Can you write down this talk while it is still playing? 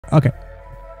Okay.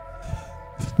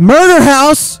 Murder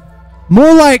House.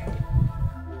 More like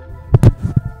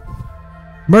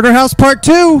Murder House Part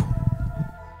 2.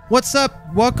 What's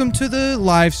up? Welcome to the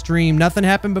live stream. Nothing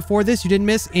happened before this. You didn't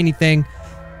miss anything.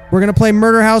 We're going to play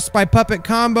Murder House by Puppet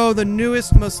Combo, the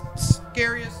newest, most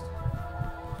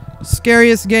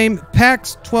scariest game.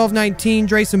 PAX 1219,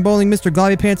 Drayson Bowling, Mr.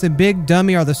 Globby Pants, and Big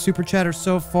Dummy are the super chatters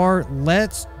so far.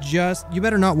 Let's just... You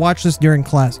better not watch this during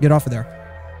class. Get off of there.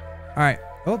 All right.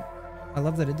 Oh, I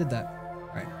love that it did that.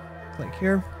 All right. Click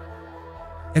here.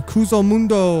 Ecuzo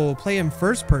Mundo. Play in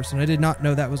first person. I did not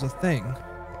know that was a thing.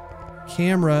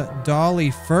 Camera,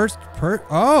 dolly, first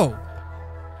Oh!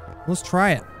 Let's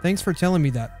try it. Thanks for telling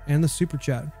me that. And the super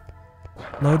chat.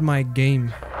 Load my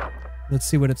game. Let's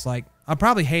see what it's like. I'll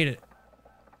probably hate it.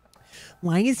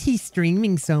 Why is he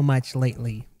streaming so much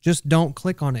lately? Just don't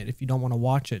click on it if you don't want to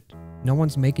watch it. No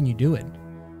one's making you do it.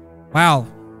 Wow.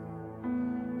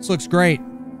 This looks great.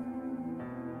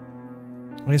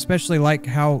 I especially like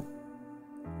how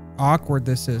awkward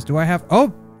this is. Do I have...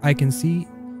 Oh! I can see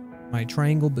my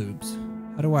triangle boobs.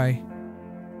 How do I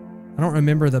don't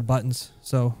remember the buttons,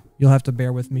 so you'll have to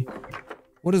bear with me.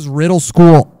 What is Riddle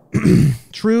School?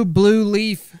 True Blue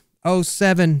Leaf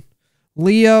 07.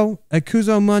 Leo,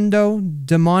 Ecuzo Mundo,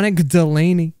 Demonic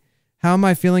Delaney. How am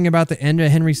I feeling about the end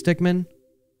of Henry Stickmin?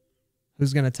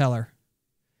 Who's going to tell her?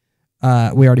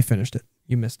 We already finished it.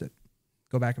 You missed it.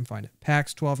 Go back and find it.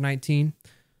 PAX 1219.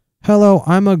 Hello,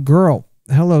 I'm a girl.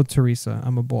 Hello, Teresa.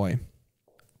 I'm a boy.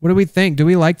 What do we think? Do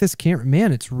we like this camera?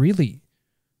 Man, it's really...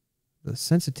 The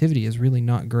sensitivity is really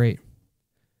not great.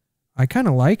 I kind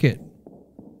of like it.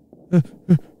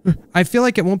 I feel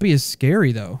like it won't be as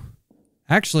scary, though.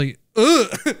 Actually,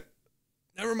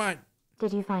 never mind.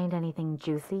 Did you find anything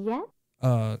juicy yet?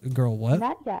 Girl, what?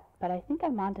 Not yet, but I think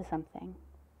I'm onto something.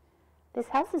 This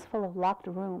house is full of locked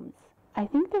rooms. I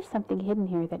think there's something hidden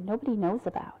here that nobody knows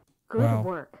about. Good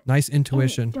work. Nice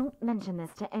intuition. And don't mention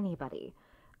this to anybody,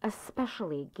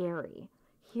 especially Gary.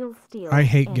 He'll steal. I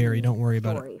hate Gary. Don't worry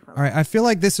about it. All right, I feel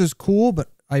like this is cool, but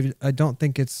I don't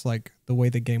think it's like the way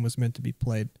the game was meant to be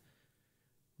played.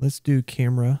 Let's do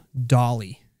camera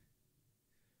dolly.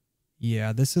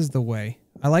 Yeah, this is the way.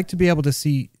 I like to be able to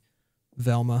see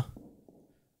Velma.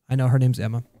 I know her name's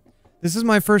Emma. This is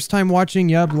my first time watching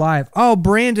Yub live. Oh,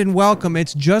 Brandon, welcome.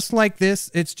 It's just like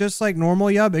this. It's just like normal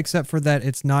Yub, except for that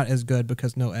it's not as good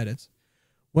because no edits.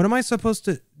 What am I supposed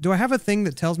to... Do I have a thing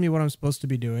that tells me what I'm supposed to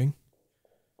be doing?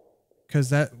 Because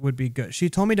that would be good.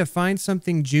 She told me to find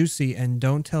something juicy and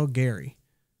don't tell Gary.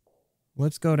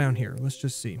 Let's go down here. Let's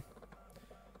just see.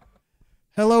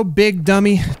 Hello, Big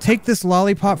Dummy. Take this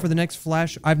lollipop for the next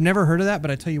flash. I've never heard of that, but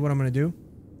I tell you what I'm going to do.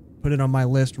 Put it on my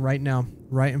list right now.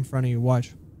 Right in front of you.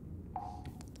 Watch.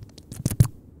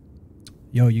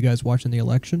 Yo, you guys watching the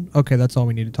election? Okay, that's all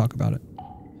we need to talk about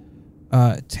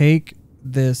it. Take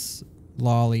this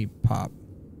lollipop.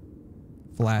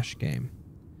 Flash game.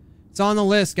 It's on the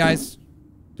list, guys.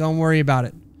 Don't worry about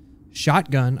it.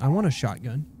 Shotgun. I want a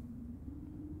shotgun.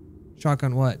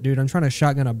 Shotgun what? Dude, I'm trying to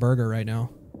shotgun a burger right now.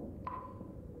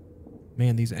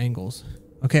 Man, these angles.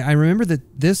 Okay, I remember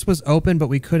that this was open, but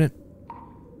we couldn't...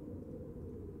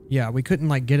 Yeah, we couldn't,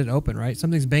 like, get it open, right?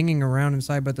 Something's banging around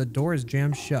inside, but the door is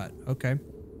jammed shut. Okay.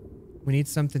 We need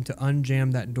something to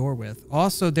unjam that door with.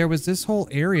 Also, there was this whole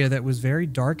area that was very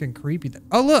dark and creepy.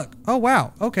 Oh, look! Oh,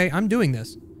 wow. Okay, I'm doing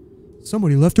this.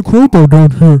 Somebody left a crowbar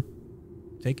down here.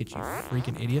 Take it, you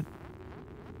freaking idiot.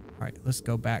 All right, let's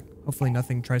go back. Hopefully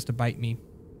nothing tries to bite me.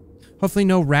 Hopefully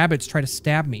no rabbits try to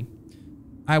stab me.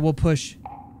 I will push...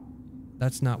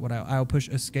 That's not what I will push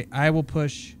escape. I will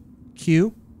push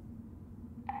Q.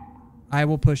 I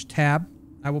will push tab.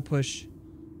 I will push...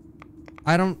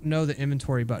 I don't know the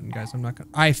inventory button, guys. I'm not gonna...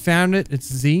 I found it.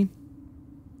 It's Z.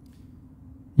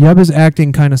 Yub is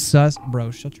acting kind of sus.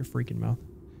 Bro, shut your freaking mouth.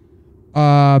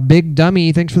 Big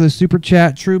Dummy, thanks for the super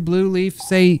chat. True Blue Leaf,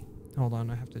 say... Hold on,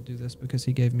 I have to do this because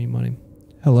he gave me money.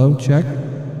 Hello, check.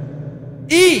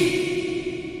 E!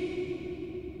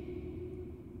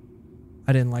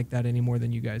 I didn't like that any more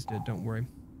than you guys did, don't worry.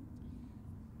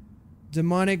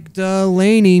 Demonic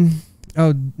Delaney.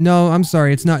 Oh, no, I'm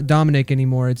sorry. It's not Dominic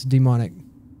anymore. It's Demonic.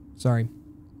 Sorry.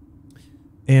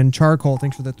 And Charcoal,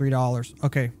 thanks for the $3.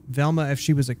 Okay, Velma, if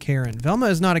she was a Karen. Velma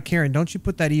is not a Karen. Don't you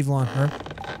put that evil on her.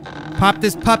 Pop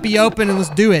this puppy open and let's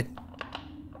do it.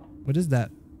 What is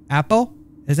that? Apple?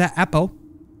 Is that apple?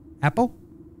 Apple?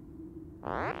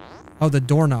 Oh, the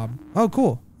doorknob. Oh,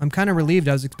 cool. I'm kind of relieved.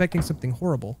 I was expecting something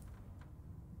horrible.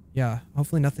 Yeah,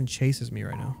 hopefully nothing chases me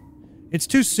right now. It's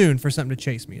too soon for something to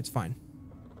chase me. It's fine.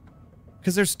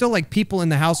 Because there's still like people in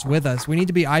the house with us. We need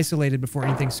to be isolated before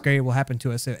anything scary will happen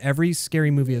to us. Every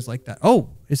scary movie is like that. Oh,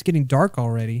 it's getting dark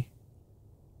already.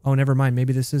 Oh, never mind.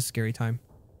 Maybe this is scary time.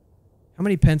 How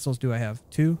many pencils do I have?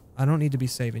 2? I don't need to be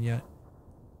saving yet.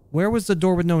 Where was the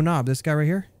door with no knob? This guy right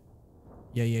here?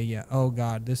 Yeah. Oh,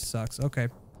 God. This sucks. Okay.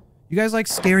 You guys like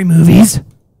scary movies?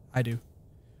 I do.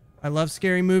 I love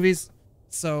scary movies.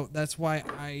 So that's why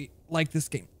I like this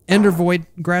game. Ender Void.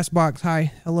 Grass Box.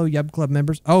 Hi. Hello, Yub Club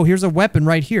members. Oh, here's a weapon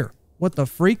right here. What the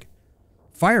freak?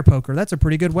 Fire poker. That's a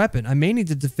pretty good weapon. I may need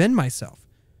to defend myself.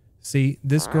 See,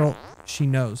 this girl, she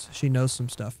knows. She knows some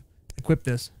stuff. Equip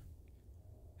this.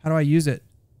 How do I use it?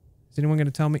 Is anyone going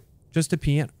to tell me? Just a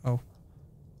piano. Oh.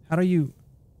 How do you...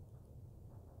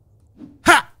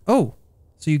 Ha! Oh.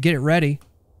 So you get it ready.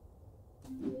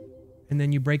 And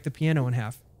then you break the piano in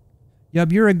half.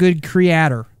 Yub, you're a good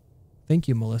creator. Thank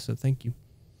you, Melissa. Thank you.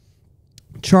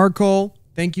 Charcoal.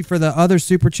 Thank you for the other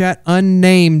super chat.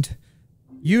 Unnamed.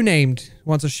 You named.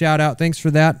 Wants a shout out. Thanks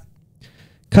for that.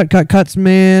 Cuts,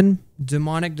 man.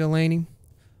 Demonic Delaney.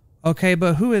 Okay,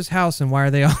 but who is House and why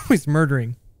are they always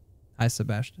murdering? Hi,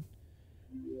 Sebastian.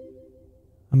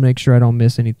 I'll make sure I don't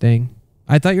miss anything.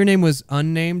 I thought your name was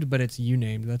unnamed, but it's you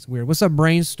named. That's weird. What's up,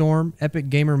 Brainstorm? Epic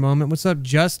Gamer Moment. What's up,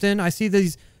 Justin? I see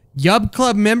these Yub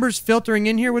Club members filtering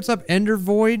in here. What's up, Ender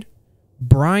Void?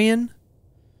 Brian?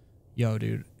 Yo,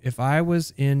 dude. If I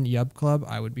was in Yub Club,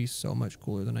 I would be so much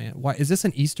cooler than I am. Why? Is this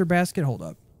an Easter basket? Hold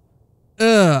up.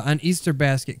 Ugh, an Easter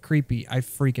basket. Creepy. I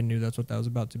freaking knew that's what that was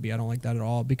about to be. I don't like that at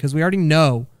all because we already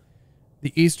know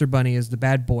the Easter Bunny is the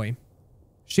bad boy.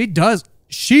 She does.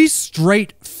 She's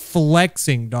straight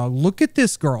flexing, dog. Look at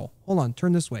this girl. Hold on.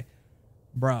 Turn this way.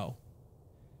 Bro.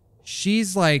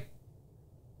 She's like...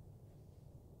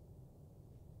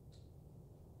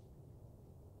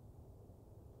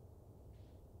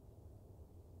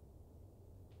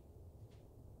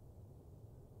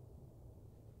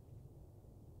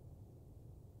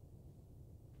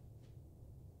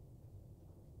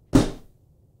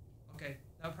 Okay,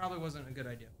 that probably wasn't a good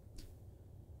idea.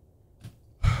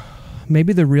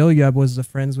 Maybe the real Yub was the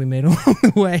friends we made along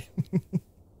the way.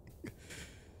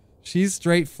 She's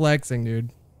straight flexing,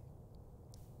 dude.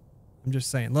 I'm just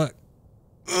saying, look.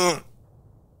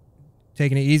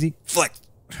 Taking it easy. Flex.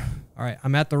 All right,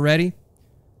 I'm at the ready.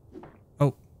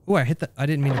 Oh, I hit that. I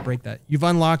didn't mean to break that. You've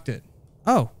unlocked it.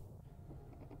 Oh.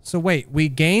 So wait, we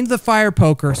gained the fire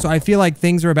poker, so I feel like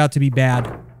things are about to be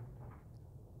bad.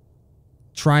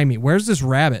 Try me. Where's this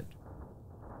rabbit?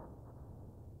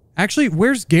 Actually,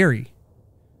 where's Gary?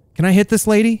 Can I hit this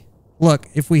lady? Look,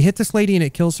 if we hit this lady and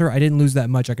it kills her, I didn't lose that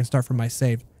much. I can start from my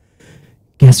save.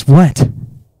 Guess what?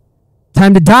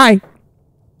 Time to die.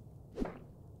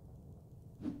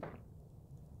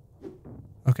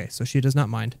 Okay, so she does not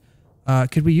mind.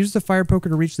 Could we use the fire poker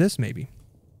to reach this, maybe?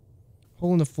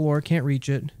 Hole in the floor. Can't reach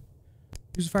it.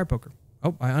 Use the fire poker.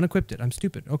 Oh, I unequipped it. I'm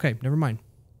stupid. Okay, never mind.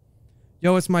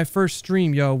 Yo, it's my first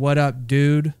stream. Yo, what up,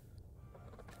 dude?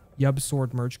 Yub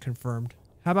Sword merch confirmed.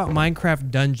 How about Minecraft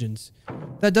Dungeons?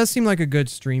 That does seem like a good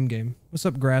stream game. What's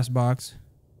up, Grassbox?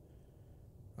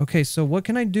 Okay, so what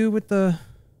can I do with the...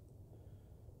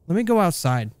 Let me go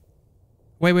outside.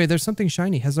 Wait, there's something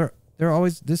shiny. Has there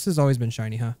always... This has always been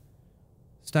shiny, huh?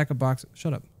 Stack of boxes.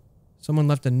 Shut up. Someone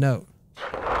left a note.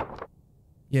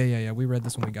 Yeah. We read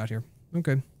this when we got here.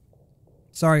 Okay.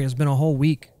 Sorry, it's been a whole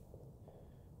week.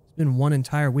 It's been one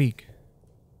entire week.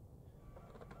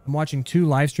 I'm watching 2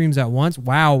 live streams at once.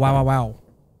 Wow.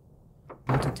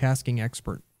 Multitasking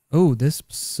expert. Oh, this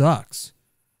sucks.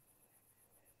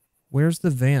 Where's the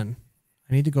van?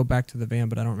 I need to go back to the van,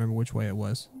 but I don't remember which way it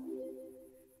was.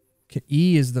 Okay,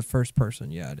 E is the first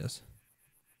person. Yeah, it is.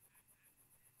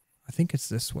 I think it's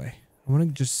this way. I want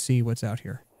to just see what's out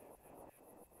here.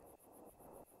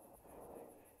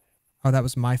 Oh, that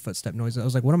was my footstep noise. I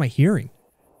was like, what am I hearing?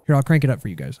 Here, I'll crank it up for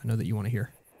you guys. I know that you want to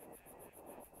hear.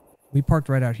 We parked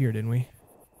right out here, didn't we?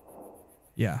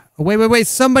 Yeah. Oh, wait.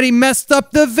 Somebody messed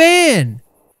up the van.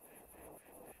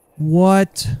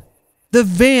 What? The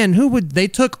van. Who would... They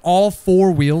took all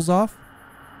 4 wheels off?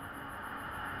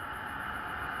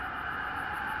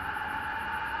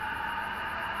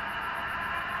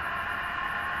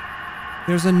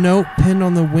 There's a note pinned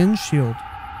on the windshield.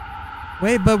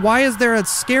 Wait, but why is there a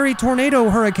scary tornado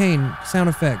hurricane sound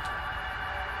effect?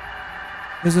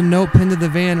 There's a note pinned to the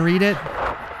van. Read it.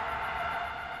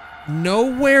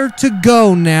 Nowhere to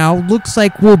go now. Looks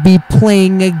like we'll be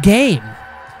playing a game.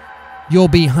 You'll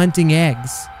be hunting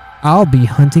eggs. I'll be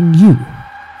hunting you.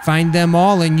 Find them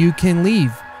all and you can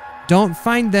leave. Don't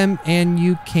find them and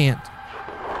you can't.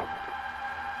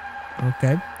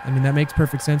 Okay. I mean, that makes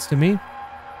perfect sense to me.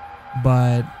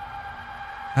 But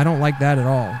I don't like that at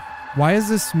all. Why is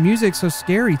this music so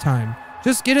scary time?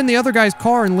 Just get in the other guy's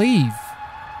car and leave.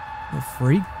 The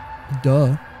freak.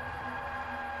 Duh.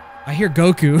 I hear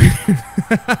Goku.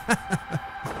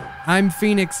 I'm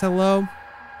Phoenix. Hello.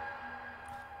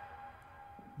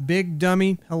 Big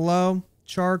Dummy. Hello.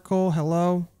 Charcoal.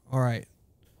 Hello. All right.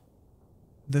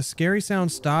 The scary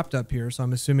sound stopped up here, so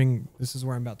I'm assuming this is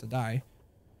where I'm about to die.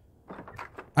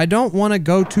 I don't want to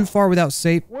go too far without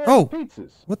safe. Oh,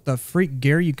 pizzas? What the freak,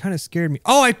 Gary? You kind of scared me.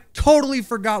 Oh, I totally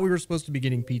forgot we were supposed to be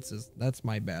getting pizzas. That's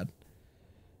my bad.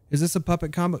 Is this a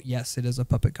puppet combo? Yes, it is a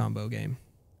puppet combo game.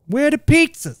 Where are the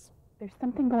pizzas? There's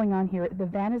something going on here. The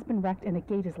van has been wrecked and the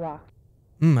gate is locked.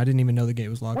 I didn't even know the gate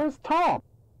was locked. Where's Tom?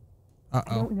 I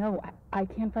don't know. I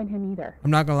can't find him either.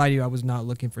 I'm not gonna lie to you. I was not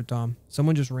looking for Tom.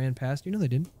 Someone just ran past. You know they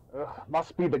didn't.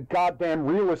 Must be the goddamn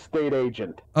real estate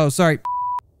agent. Oh, sorry.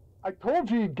 I told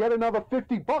you you'd get another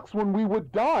 $50 when we were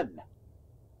done.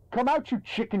 Come out, you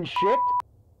chicken shit.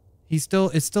 He still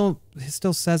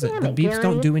says it. Damn The it, beeps Gary.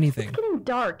 don't do anything. It's getting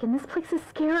dark and this place is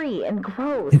scary and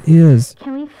gross. It is.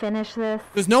 Can we finish this?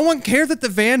 Does no one care that the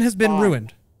van has been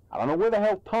ruined? I don't know where the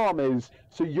hell Tom is,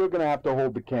 so you're gonna have to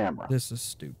hold the camera. This is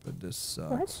stupid. This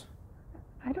sucks. What?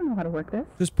 I don't know how to work this.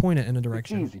 Just point it in a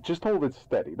direction. It's easy. Just hold it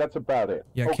steady. That's about it.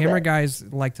 Yeah, okay. camera guys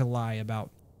like to lie about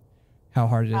how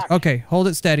hard it is. Okay, hold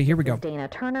it steady. Here we go. Dana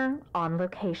Turner on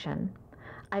location.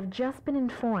 I've just been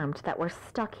informed that we're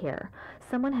stuck here.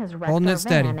 Someone has wrecked Holding our it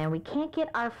steady. van and we can't get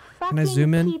our Can I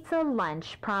zoom in? fucking pizza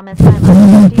lunch promised by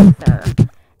my producer.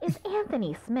 Is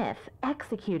Anthony Smith,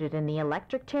 executed in the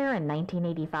electric chair in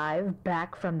 1985,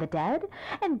 back from the dead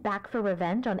and back for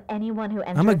revenge on anyone who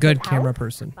enters I'm a good his camera house?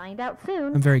 person. Find out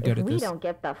soon. I'm very good if at we this. don't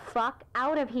get the fuck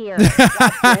out of here.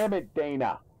 God damn it,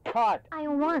 Dana. Cut. I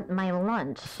want my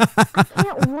lunch. I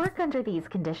can't work under these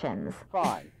conditions.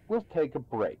 Fine. We'll take a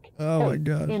break. Oh hey, my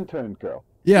God. Intern girl.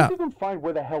 Yeah. You can find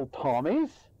where the hell Tom is?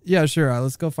 Yeah, sure.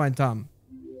 Let's go find Tom.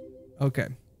 Okay.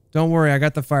 Don't worry. I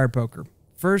got the fire poker.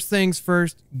 First things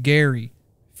first, Gary.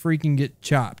 Freaking get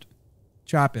chopped.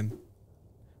 Chop him.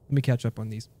 Let me catch up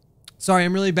on these. Sorry,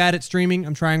 I'm really bad at streaming.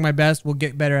 I'm trying my best. We'll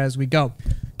get better as we go.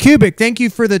 Cubic, thank you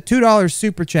for the $2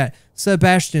 super chat.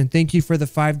 Sebastian, thank you for the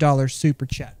 $5 super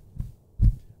chat.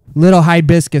 Little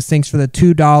Hibiscus, thanks for the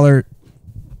 $2.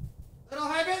 Little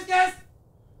Hibiscus!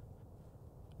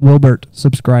 Wilbert,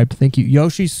 subscribed. Thank you.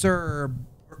 Yoshi Sir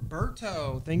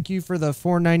Berto, thank you for the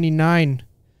 $4.99.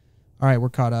 All right, we're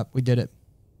caught up. We did it.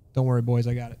 Don't worry, boys.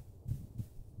 I got it.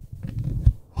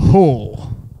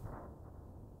 Oh.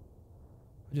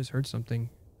 I just heard something,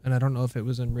 and I don't know if it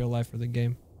was in real life or the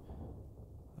game.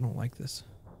 I don't like this.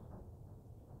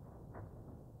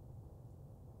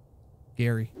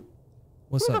 Gary.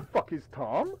 What's Who up? the fuck is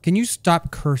Tom? Can you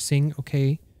stop cursing,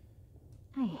 okay?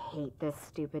 I hate this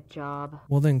stupid job.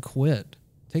 Well, then quit.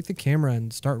 Take the camera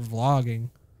and start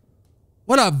vlogging.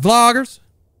 What up, vloggers?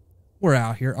 We're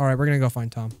out here. All right, we're going to go find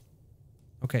Tom.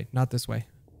 Okay, not this way.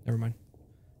 Never mind.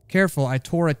 Careful, I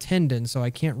tore a tendon, so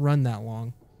I can't run that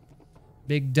long.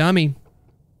 Big dummy.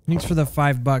 Thanks for the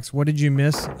 $5. What did you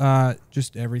miss?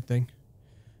 Just everything.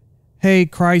 Hey,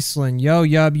 Chryslin. Yo,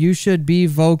 Yub, you should be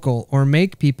vocal or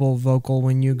make people vocal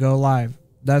when you go live.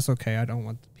 That's okay. I don't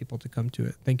want people to come to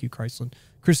it. Thank you, Chryslin.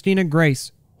 Christina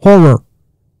Grace. Horror.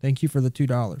 Thank you for the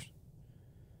 $2.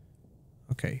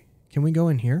 Okay. Can we go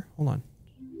in here? Hold on.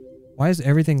 Why is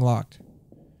everything locked?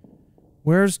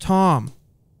 Where's Tom?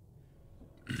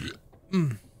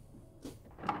 I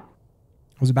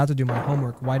was about to do my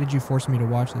homework. Why did you force me to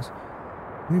watch this?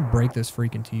 Let me break this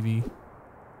freaking TV.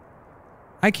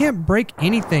 I can't break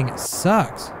anything. It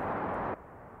sucks.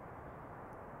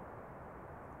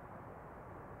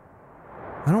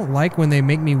 I don't like when they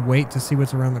make me wait to see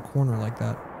what's around the corner like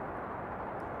that.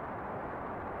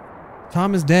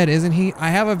 Tom is dead, isn't he? I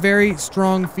have a very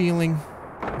strong feeling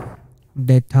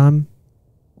that Tom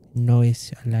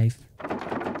is alive.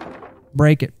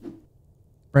 Break it.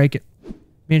 Break it.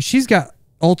 Man, she's got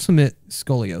ultimate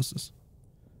scoliosis.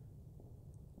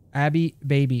 Abby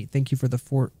Baby, thank you for the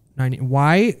 $4.90.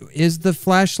 Why is the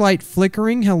flashlight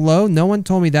flickering? Hello? No one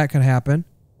told me that could happen.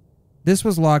 This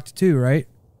was locked too, right?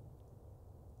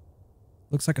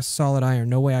 Looks like a solid iron.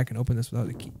 No way I can open this without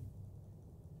a key.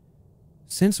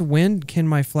 Since when can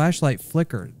my flashlight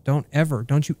flicker? Don't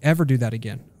you ever do that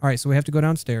again. All right, so we have to go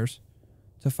downstairs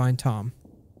to find Tom.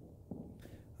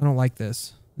 I don't like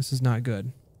this. This is not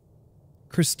good.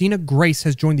 Christina Grace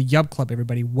has joined the Yub Club,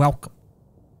 everybody. Welcome.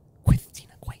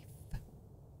 Christina Grace.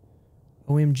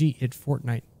 OMG, it's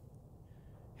Fortnite.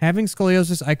 Having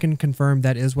scoliosis, I can confirm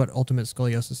that is what ultimate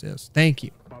scoliosis is. Thank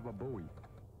you.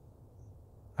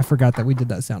 I forgot that we did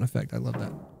that sound effect. I love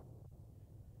that.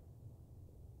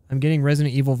 I'm getting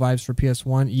Resident Evil vibes for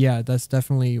PS1. Yeah, that's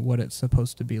definitely what it's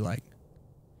supposed to be like.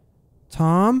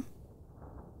 Tom?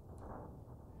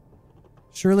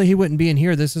 Surely he wouldn't be in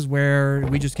here. This is where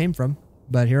we just came from.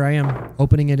 But here I am,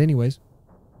 opening it anyways.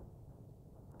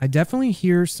 I definitely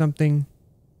hear something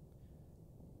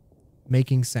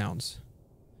making sounds.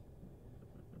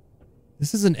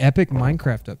 This is an epic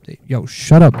Minecraft update. Yo,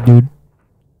 shut up, dude.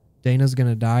 Dana's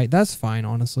gonna die. That's fine,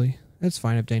 honestly. It's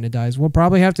fine if Dana dies. We'll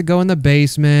probably have to go in the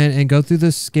basement and go through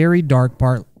the scary dark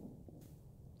part.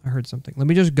 I heard something. Let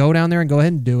me just go down there and go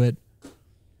ahead and do it.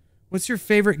 What's your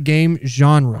favorite game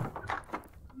genre?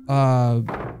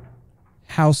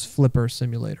 House Flipper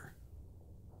Simulator.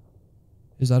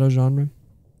 Is that a genre?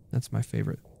 That's my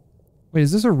favorite. Wait,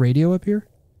 is this a radio up here?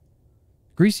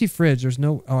 Greasy fridge. There's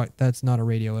no... Oh, that's not a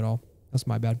radio at all. That's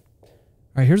my bad. All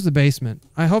right, here's the basement.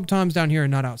 I hope Tom's down here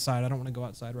and not outside. I don't want to go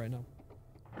outside right now.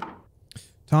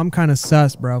 Tom kind of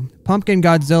sus, bro. Pumpkin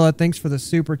Godzilla, thanks for the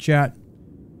super chat.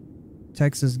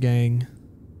 Texas gang.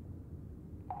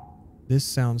 This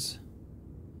sounds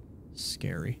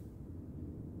scary.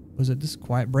 Was it this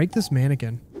quiet? Break this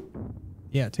mannequin.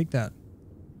 Yeah, take that.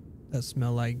 That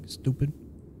smell like stupid.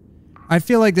 I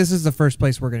feel like this is the first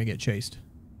place we're going to get chased.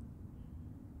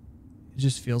 It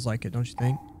just feels like it, don't you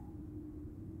think?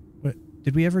 What?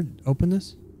 Did we ever open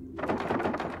this?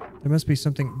 There must be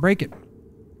something. Break it.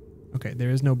 Okay, there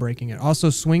is no breaking it. Also,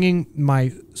 swinging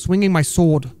my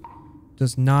sword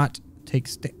does not take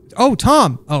Oh,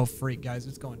 Tom! Oh, freak, guys.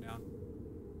 It's going down.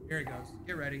 Here it goes.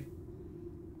 Get ready.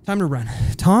 Time to run.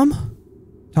 Tom?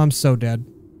 Tom's so dead.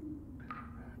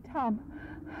 Tom,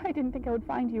 I didn't think I would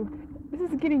find you. This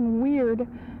is getting weird.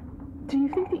 Do you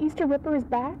think the Easter Ripper is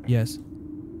back? Yes.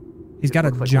 He's got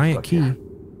a giant key. Here.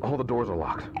 All the doors are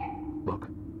locked. Look,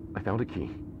 I found a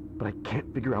key, but I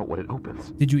can't figure out what it opens.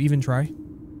 Did you even try?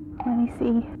 Let me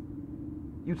see.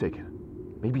 You take it.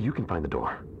 Maybe you can find the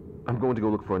door. I'm going to go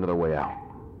look for another way out.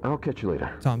 I'll catch you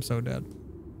later. Tom's so dead.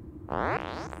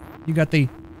 You got the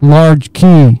large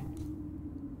key.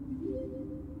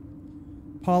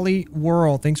 Polly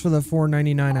Whirl, thanks for the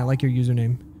 $4.99. I like your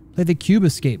username. Play the Cube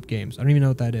Escape games. I don't even know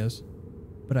what that is,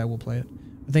 but I will play it.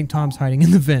 I think Tom's hiding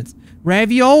in the vents.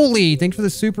 Ravioli, thanks for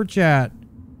the super chat.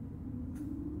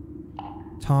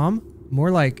 Tom,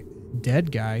 more like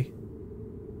dead guy.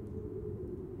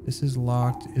 This is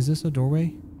locked. Is this a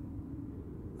doorway?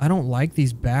 I don't like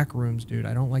these back rooms, dude.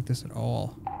 I don't like this at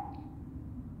all.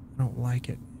 I don't like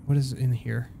it. What is in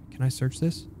here? Can I search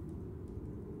this?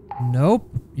 Nope.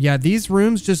 Yeah, these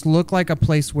rooms just look like a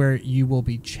place where you will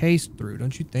be chased through,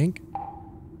 don't you think?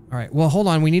 All right. Well, hold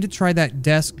on. We need to try that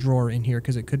desk drawer in here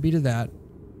because it could be to that.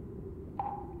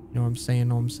 You know what I'm saying?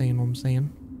 Know what I'm saying? Know what I'm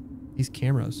saying? These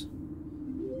cameras.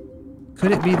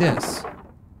 Could it be this?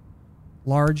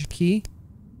 Large key?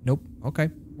 Nope. Okay.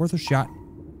 Worth a shot.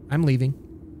 I'm leaving.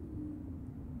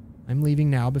 I'm leaving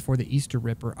now before the Easter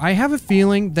Ripper. I have a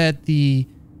feeling that the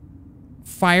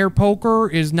fire poker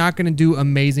is not going to do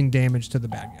amazing damage to the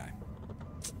bad guy.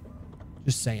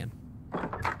 Just saying.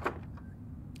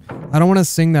 I don't want to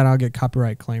sing that. I'll get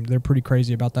copyright claimed. They're pretty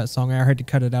crazy about that song. I had to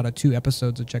cut it out of 2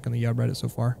 episodes of checking the Reddit so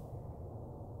far.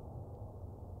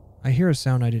 I hear a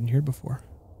sound I didn't hear before.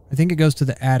 I think it goes to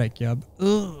the attic, Yub.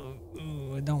 Ugh,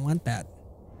 I don't want that.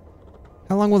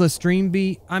 How long will the stream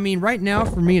be? I mean, right now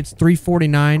for me it's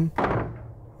 3:49.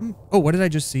 Oh, what did I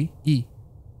just see? E.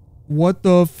 What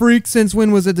the freak? Since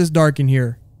when was it this dark in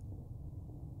here?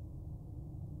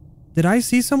 Did I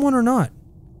see someone or not?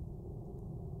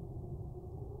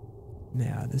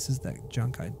 Nah, this is that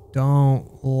junk I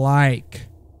don't like.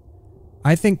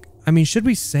 I think, I mean, should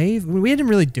we save? We didn't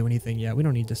really do anything yet. We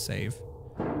don't need to save.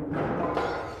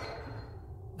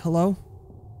 Hello?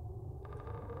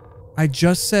 I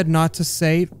just said not to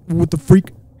save. What the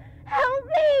freak? Help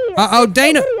me! Uh-oh,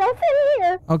 Dana! Somebody else in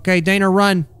here. Okay, Dana,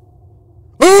 run.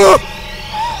 Oh!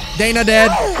 Dana dead.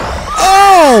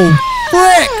 Oh!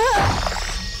 Frick!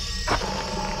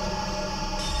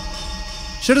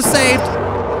 Should have saved.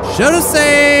 Should have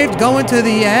saved. Going to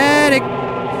the attic.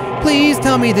 Please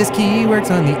tell me this key works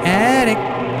on the attic.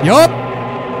 Yup.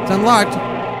 It's unlocked.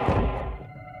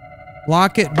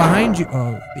 Lock it behind you.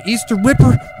 Oh, the Easter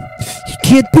Ripper. It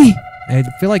can't be. I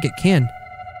feel like it can.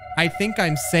 I think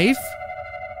I'm safe.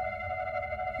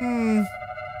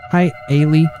 Hi,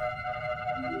 Ailey.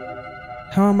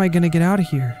 How am I going to get out of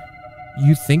here?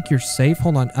 You think you're safe?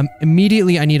 Hold on.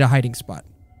 Immediately, I need a hiding spot.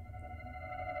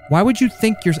 Why would you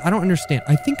think you're... I don't understand.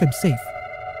 I think I'm safe.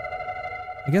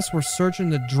 I guess we're searching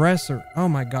the dresser. Oh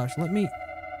my gosh. Let me...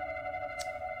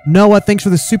 Noah, thanks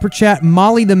for the super chat.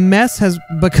 Molly the Mess has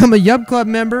become a Yub Club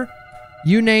member.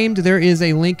 You named. There is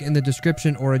a link in the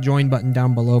description or a join button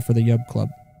down below for the Yub Club.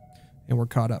 And we're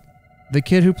caught up. The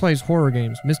kid who plays horror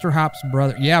games. Mr. Hop's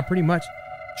brother. Yeah, pretty much.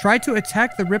 Try to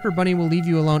attack the Ripper Bunny will leave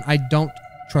you alone. I don't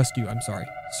trust you. I'm sorry.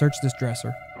 Search this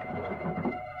dresser.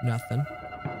 Nothing.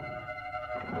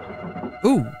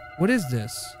 Ooh, what is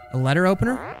this? A letter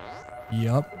opener?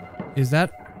 Yup. Is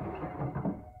that...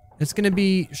 It's gonna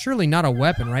be surely not a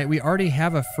weapon, right? We already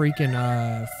have a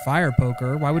freaking fire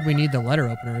poker. Why would we need the letter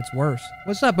opener? It's worse.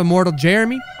 What's up, Immortal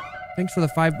Jeremy? Thanks for the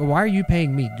 5. But why are you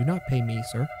paying me? Do not pay me,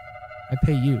 sir. I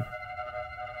pay you.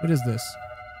 What is this?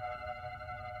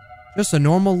 Just a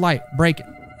normal light. Break it.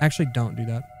 Actually, don't do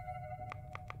that.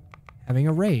 Having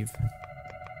a rave.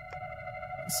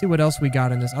 Let's see what else we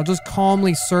got in this. I'll just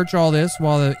calmly search all this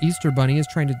while the Easter Bunny is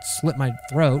trying to slit my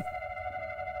throat.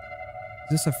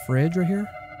 Is this a fridge right here?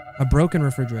 A broken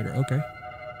refrigerator. Okay.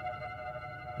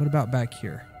 What about back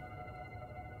here?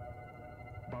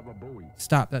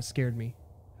 Stop. That scared me.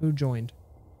 Who joined?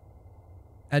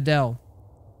 Adele.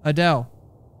 Adele.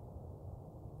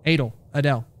 Adele.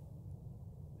 Adele.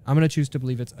 I'm going to choose to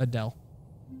believe it's Adele.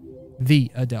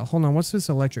 The Adele. Hold on. What's this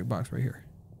electric box right here?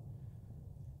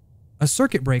 A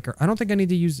circuit breaker. I don't think I need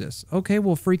to use this. Okay,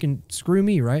 well, freaking screw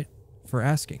me, right? For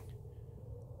asking.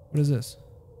 What is this?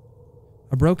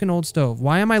 A broken old stove.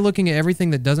 Why am I looking at everything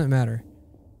that doesn't matter?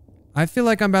 I feel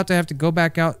like I'm about to have to go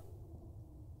back out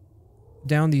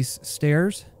down these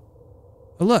stairs.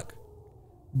 Oh, look.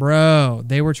 Bro,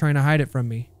 they were trying to hide it from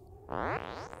me.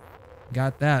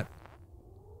 Got that.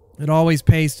 It always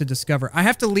pays to discover. I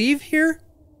have to leave here?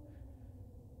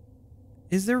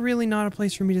 Is there really not a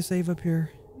place for me to save up here?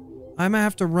 I'm gonna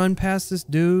have to run past this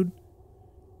dude.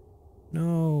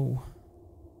 No.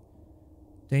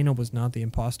 Dana was not the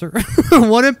imposter.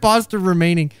 One imposter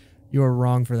remaining. You are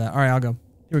wrong for that. All right, I'll go.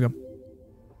 Here we go.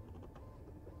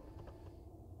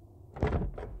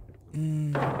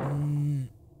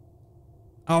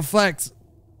 I'll flex.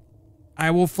 I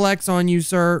will flex on you,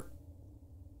 sir.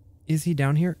 Is he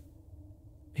down here?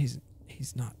 He's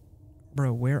not.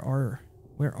 Bro, where are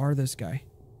this guy?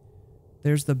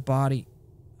 There's the body.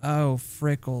 Oh,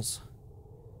 frickles.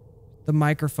 The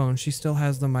microphone. She still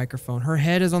has the microphone. Her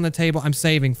head is on the table. I'm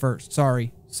saving first.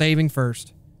 Sorry. Saving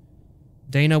first.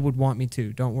 Dana would want me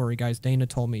to. Don't worry, guys. Dana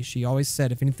told me. She always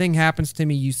said, if anything happens to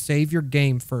me, you save your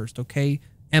game first, okay?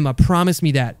 Emma, promise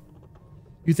me that.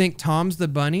 You think Tom's the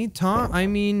bunny? Tom? I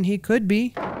mean, he could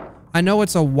be. I know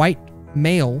it's a white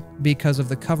male because of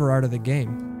the cover art of the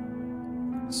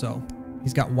game. So,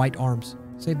 he's got white arms.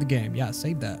 Save the game. Yeah,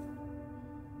 save that.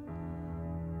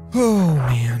 Oh,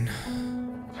 man.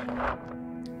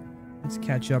 Let's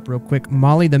catch up real quick.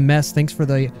 Molly the Mess, thanks for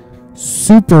the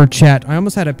super chat. I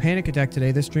almost had a panic attack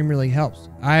today. This stream really helps.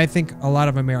 I think a lot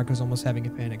of America's almost having a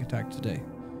panic attack today.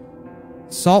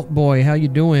 Salt Boy, how you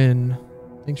doing?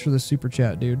 Thanks for the super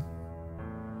chat, dude.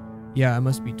 Yeah, it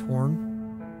must be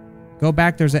torn. Go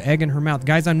back. There's an egg in her mouth.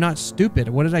 Guys, I'm not stupid.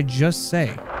 What did I just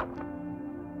say?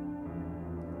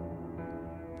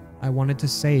 I wanted to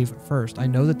save first. I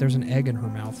know that there's an egg in her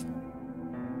mouth.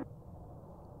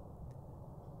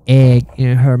 Egg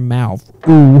in her mouth.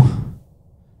 Ooh.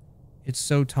 It's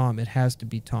so Tom. It has to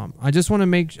be Tom. I just want to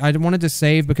make... I wanted to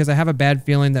save because I have a bad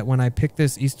feeling that when I pick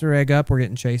this Easter egg up, we're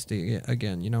getting chased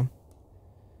again, you know?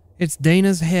 It's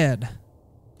Dana's head.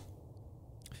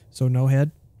 So no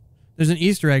head? There's an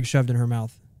Easter egg shoved in her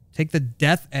mouth. Take the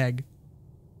death egg.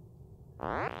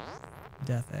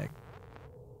 Death egg.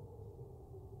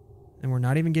 And we're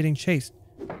not even getting chased.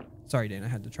 Sorry, Dana. I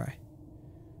had to try.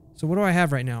 So what do I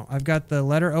have right now? I've got the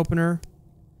letter opener.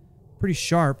 Pretty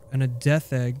sharp. And a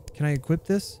death egg. Can I equip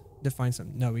this? Define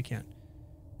something. No, we can't.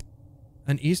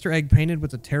 An Easter egg painted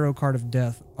with a tarot card of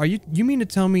death. Are you mean to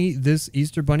tell me this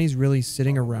Easter bunny's really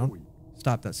sitting around?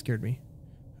 Stop, that scared me.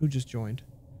 Who just joined?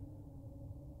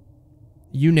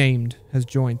 You named has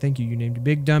joined. Thank you, you named.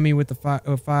 Big Dummy with the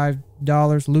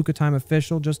 $5. Luca Time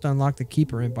Official just unlocked the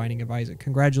Keeper and Binding of Isaac.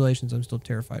 Congratulations, I'm still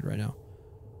terrified right now.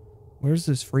 Where's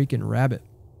this freaking rabbit?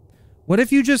 What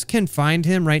if you just can find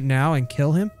him right now and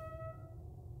kill him?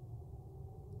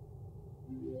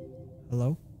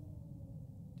 Hello?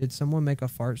 Did someone make a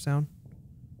fart sound?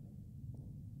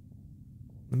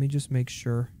 Let me just make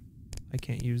sure. I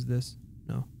can't use this.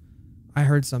 No. I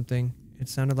heard something. It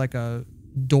sounded like a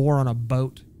door on a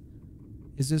boat.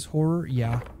 Is this horror?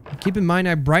 Yeah. Keep in mind,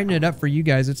 I brighten it up for you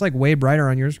guys. It's like way brighter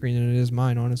on your screen than it is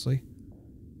mine, honestly.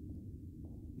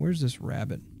 Where's this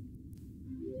rabbit?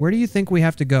 Where do you think we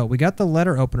have to go? We got the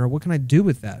letter opener. What can I do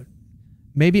with that?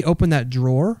 Maybe open that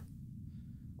drawer?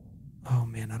 Oh,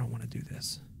 man, I don't want to do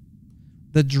this.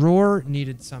 The drawer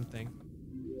needed something.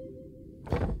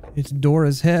 It's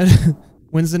Dora's head.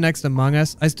 When's the next Among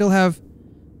Us? I still have...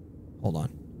 Hold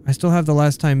on. I still have the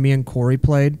last time me and Corey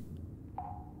played.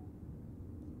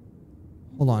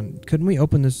 Hold on. Couldn't we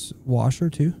open this washer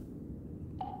too?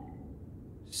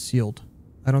 Sealed.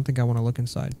 I don't think I want to look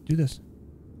inside. Do this.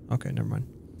 Okay, never mind.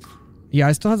 Yeah,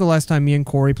 I still have the last time me and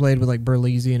Corey played with like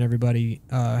Berlizzi and everybody.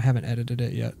 Haven't edited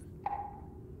it yet.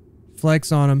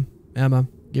 Flex on him. Emma,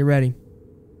 get ready.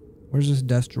 Where's this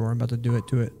desk drawer? I'm about to do it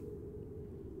to it.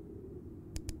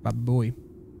 Bye boy.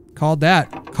 Called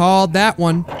that. Called that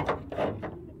one.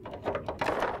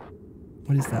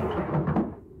 What is that?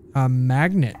 A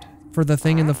magnet for the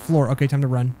thing in the floor. Okay, time to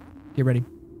run. Get ready.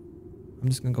 I'm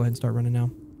just going to go ahead and start running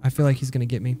now. I feel like he's going to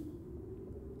get me.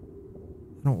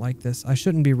 I don't like this. I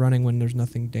shouldn't be running when there's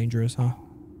nothing dangerous, huh?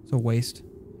 It's a waste.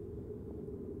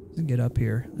 Let's get up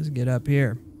here. Let's get up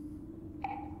here.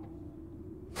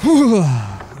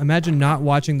 Imagine not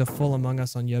watching the full Among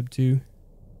Us on Yub 2.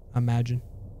 Imagine.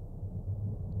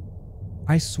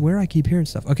 I swear I keep hearing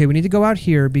stuff. Okay, we need to go out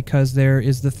here because there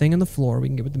is the thing on the floor we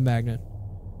can get with the magnet.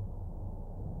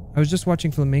 I was just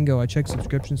watching Flamingo. I checked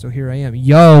subscription, so here I am.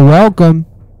 Yo, welcome.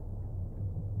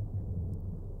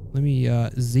 Let me,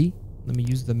 Z. Let me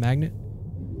use the magnet.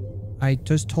 I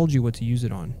just told you what to use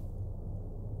it on.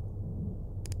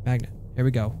 Magnet. Here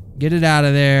we go. Get it out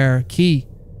of there. Key.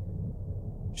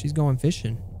 She's going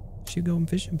fishing. She's going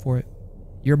fishing for it.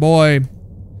 Your boy.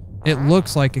 It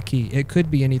looks like a key. It could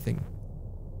be anything.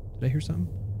 Did I hear something?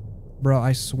 Bro,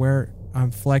 I swear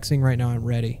I'm flexing right now. I'm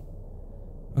ready.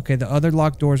 Okay, the other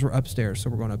locked doors were upstairs, so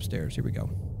we're going upstairs. Here we go.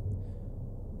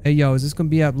 Hey, yo, is this going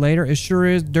to be up later? It sure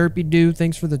is. Derpy Doo,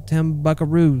 thanks for the 10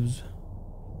 buckaroos.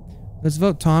 Let's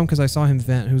vote Tom because I saw him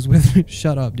vent. Who's with me?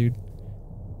 Shut up, dude.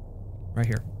 Right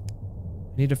here.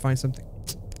 I need to find something.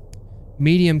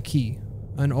 Medium key.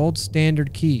 An old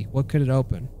standard key. What could it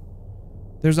open?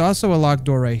 There's also a locked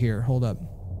door right here. Hold up.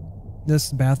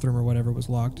 This bathroom or whatever was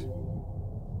locked.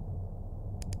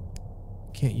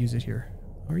 Can't use it here.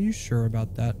 Are you sure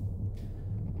about that?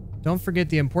 Don't forget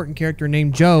the important character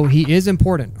named Joe. He is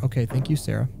important. Okay, thank you,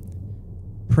 Sarah.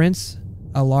 Prince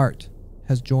Alart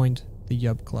has joined the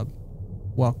Yub Club.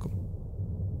 Welcome.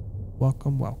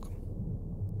 Welcome, welcome.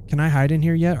 Can I hide in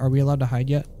here yet? Are we allowed to hide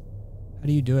yet? How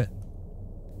do you do it?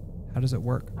 How does it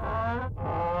work?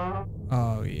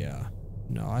 Oh, yeah.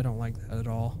 No, I don't like that at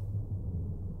all.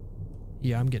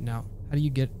 Yeah, I'm getting out. How do you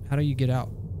get out?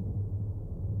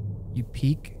 You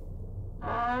peek?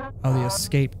 Oh, the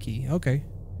escape key. Okay.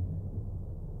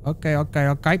 Okay.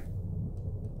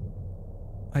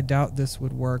 I doubt this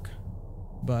would work,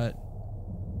 but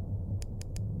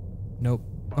nope.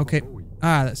 Okay.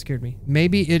 Ah, that scared me.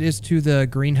 Maybe it is to the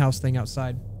greenhouse thing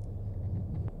outside.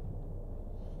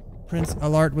 Prince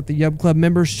Alart with the Yub Club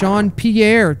members. Sean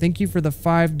Pierre, thank you for the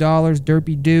 $5.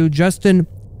 Derpy Doo. Justin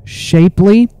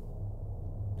Shapley,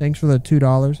 thanks for the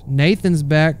 $2. Nathan's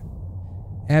back.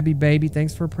 Abby Baby,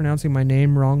 thanks for pronouncing my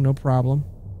name wrong. No problem.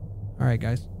 All right,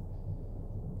 guys.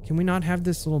 Can we not have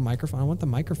this little microphone? I want the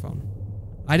microphone.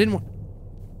 I didn't want...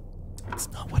 It's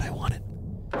not what I wanted.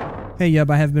 Hey, Yub,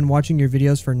 I have been watching your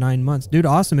videos for 9 months. Dude,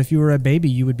 awesome. If you were a baby,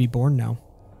 you would be born now.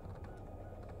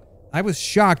 I was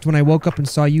shocked when I woke up and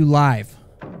saw you live.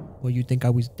 Well, you think I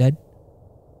was dead?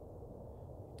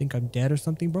 Think I'm dead or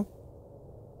something, bro?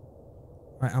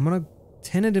 All right, I'm going to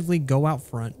tentatively go out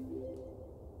front.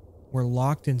 We're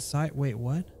locked inside. Wait,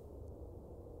 what?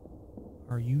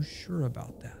 Are you sure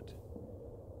about that?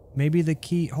 Maybe the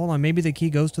key... Hold on. Maybe the key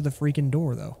goes to the freaking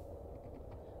door, though.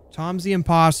 Tom's the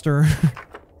imposter.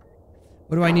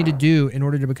 What do I need to do in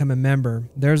order to become a member?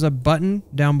 There's a button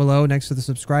down below next to the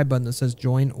subscribe button that says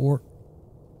join or...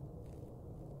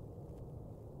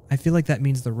 I feel like that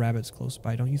means the rabbit's close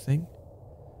by, don't you think?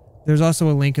 There's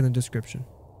also a link in the description.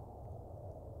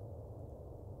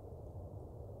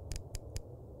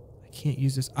 I can't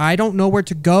use this. I don't know where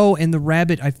to go, and the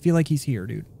rabbit, I feel like he's here,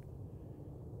 dude.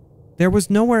 There was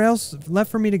nowhere else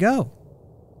left for me to go.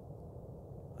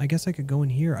 I guess I could go in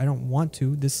here. I don't want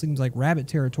to. This seems like rabbit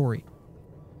territory.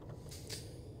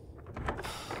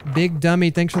 Big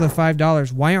Dummy, thanks for the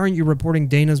 $5. Why aren't you reporting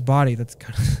Dana's body? That's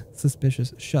kind of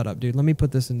suspicious. Shut up, dude. Let me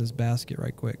put this in this basket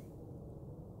right quick.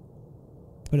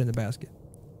 Put it in the basket.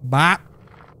 Bop.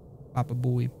 Papa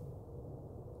Booey.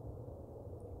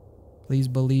 Please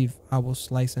believe I will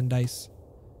slice and dice.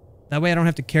 That way I don't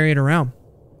have to carry it around.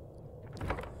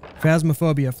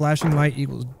 Phasmophobia. Flashing light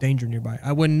equals danger nearby.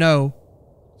 I wouldn't know.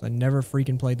 I never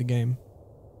freaking played the game.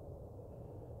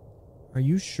 Are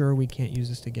you sure we can't use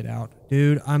this to get out?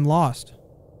 Dude, I'm lost.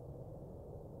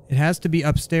 It has to be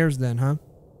upstairs then, huh?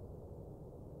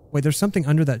 Wait, there's something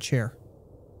under that chair.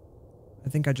 I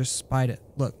think I just spied it.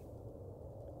 Look.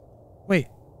 Wait.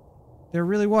 There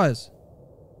really was.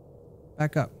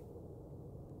 Back up.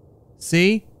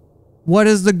 See? What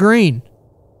is the green?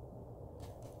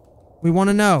 We want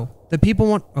to know. The people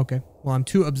want... Okay. Well, I'm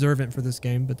too observant for this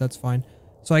game, but that's fine.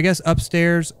 So I guess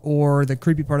upstairs or the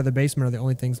creepy part of the basement are the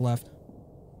only things left.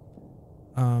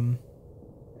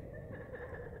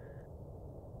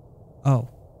 Oh.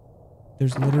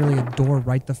 There's literally a door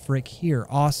right the frick here.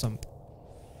 Awesome.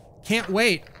 Can't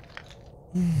wait.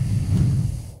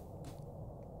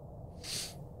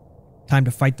 Time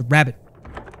to fight the rabbit.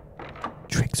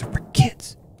 Tricks are for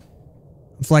kids.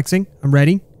 I'm flexing. I'm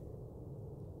ready.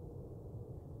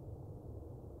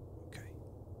 Okay.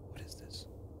 What is this?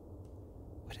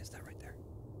 What is that right there?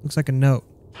 Looks like a note.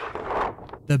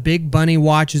 The big bunny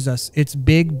watches us. Its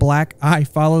big black eye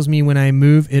follows me when I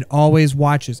move. It always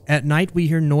watches. At night, we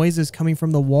hear noises coming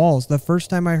from the walls. The first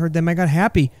time I heard them, I got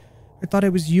happy. I thought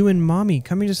it was you and Mommy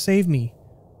coming to save me.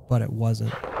 But it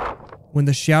wasn't. When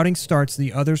the shouting starts,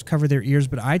 the others cover their ears,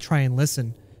 but I try and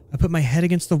listen. I put my head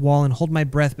against the wall and hold my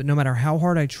breath, but no matter how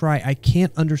hard I try, I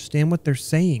can't understand what they're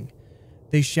saying.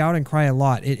 They shout and cry a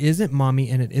lot. It isn't Mommy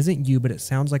and it isn't you, but it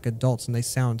sounds like adults and they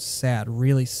sound sad,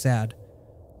 really sad.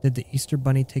 Did the Easter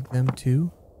Bunny take them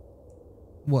too?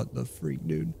 What the freak,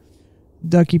 dude?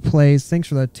 Ducky Plays, thanks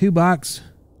for the $2.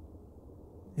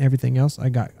 Everything else I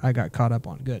got caught up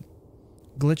on. Good.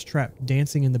 Glitch Trap,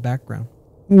 dancing in the background.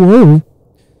 Whoa.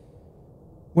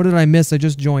 What did I miss? I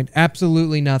just joined.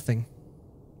 Absolutely nothing.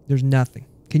 There's nothing.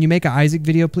 Can you make an Isaac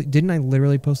video, please? Didn't I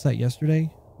literally post that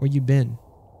yesterday? Where you been?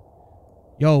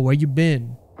 Yo, where you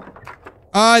been?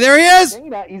 There he is!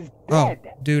 Dana is dead.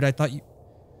 Oh, dude, I thought you...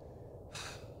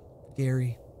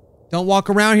 Gary. Don't walk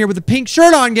around here with a pink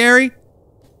shirt on, Gary!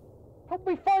 Help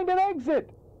me find an exit!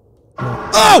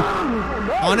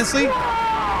 Oh! Honestly?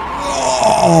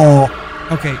 Oh!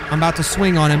 Okay, I'm about to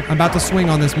swing on him. I'm about to swing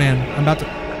on this man. I'm about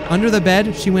to... Under the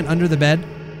bed? She went under the bed?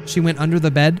 She went under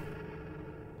the bed?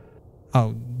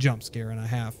 Oh, jump scare and a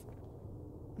half.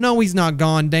 No, he's not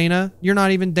gone, Dana. You're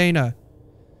not even Dana.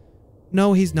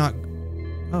 No, he's not...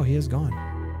 Oh, he is gone.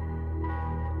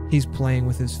 He's playing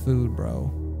with his food,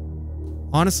 bro.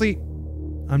 Honestly,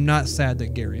 I'm not sad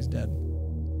that Gary's dead.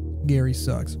 Gary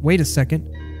sucks. Wait a second.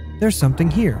 There's something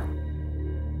here.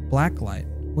 Blacklight.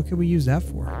 What could we use that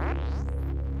for?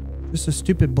 Just a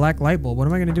stupid black light bulb. What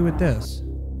am I going to do with this?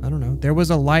 I don't know. There was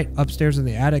a light upstairs in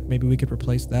the attic. Maybe we could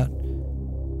replace that.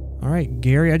 All right,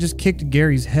 Gary. I just kicked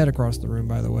Gary's head across the room,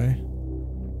 by the way.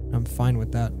 I'm fine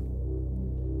with that.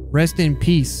 Rest in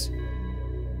peace.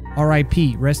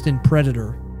 R.I.P. Rest in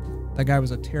Predator. That guy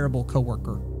was a terrible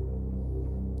coworker.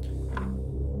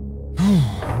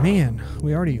 Oh, man.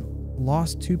 We already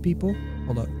lost 2 people.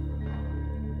 Hold up.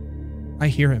 I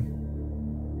hear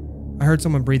him. I heard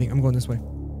someone breathing. I'm going this way.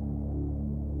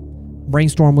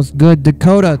 Brainstorm was good.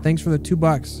 Dakota, thanks for the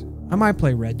 $2. I might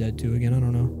play Red Dead 2 again. I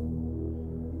don't know.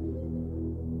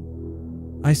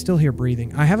 I still hear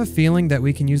breathing. I have a feeling that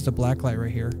we can use the black light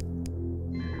right here.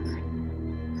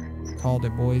 Called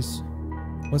it, boys.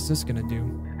 What's this gonna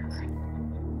do?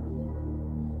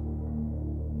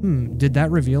 Did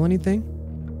that reveal anything?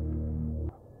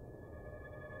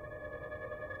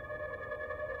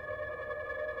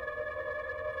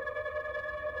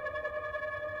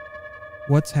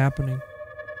 What's happening?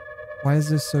 Why is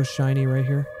this so shiny right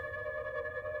here?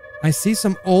 I see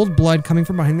some old blood coming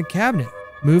from behind the cabinet.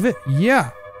 Move it?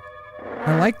 Yeah.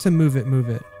 I like to move it, move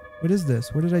it. What is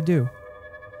this? What did I do?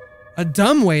 A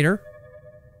dumbwaiter?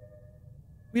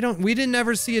 We didn't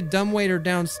ever see a dumbwaiter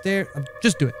downstairs.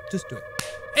 Just do it. Just do it.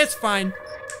 It's fine.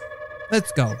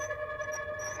 Let's go.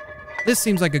 This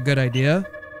seems like a good idea.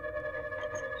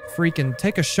 Freaking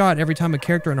take a shot every time a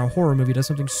character in a horror movie does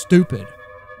something stupid.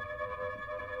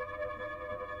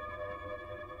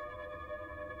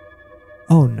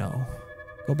 Oh no.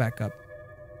 Go back up.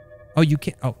 Oh, you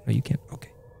can't. Oh, no, you can't.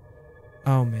 Okay.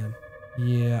 Oh, man.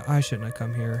 Yeah, I shouldn't have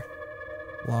come here.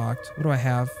 Locked. What do I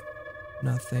have?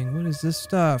 Nothing. What is this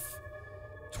stuff?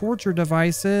 Torture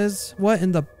devices. What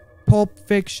in the Pulp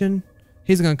Fiction?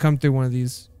 He's going to come through one of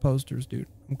these posters, dude.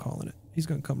 I'm calling it. He's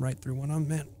going to come right through one. Oh,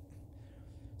 man.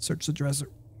 Search the dresser.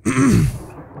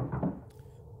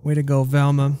 Way to go,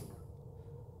 Velma.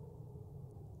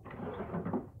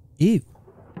 Ew.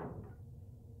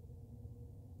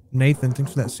 Nathan,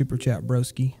 thanks for that super chat,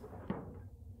 broski.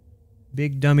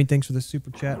 Big Dummy, thanks for the super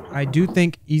chat. I do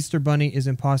think Easter Bunny is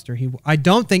imposter. I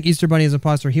don't think Easter Bunny is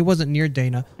imposter. He wasn't near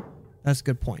Dana. That's a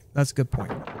good point. That's a good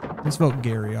point. Let's vote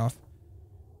Gary off.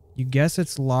 You guess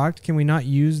it's locked? Can we not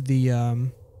use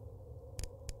the,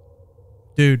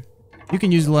 Dude, you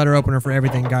can use the letter opener for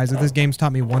everything, guys. If this game's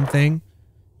taught me one thing,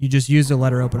 you just use the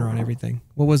letter opener on everything.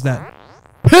 What was that?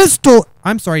 Pistol!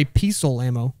 I'm sorry, pistol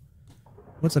ammo.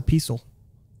 What's a pistol?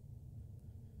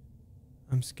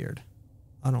 I'm scared.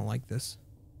 I don't like this.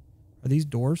 Are these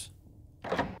doors?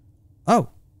 Oh.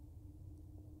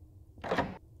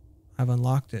 I've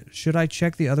unlocked it. Should I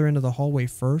check the other end of the hallway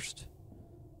first?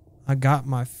 I got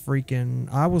my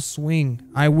freaking... I will swing.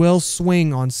 I will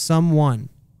swing on someone.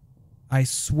 I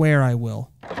swear I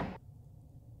will.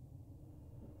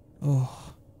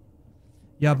 Oh.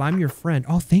 Yub, I'm your friend.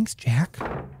 Oh, thanks, Jack.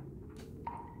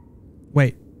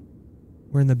 Wait.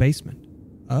 We're in the basement.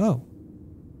 Oh.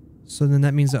 So then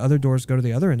that means the other doors go to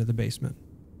the other end of the basement.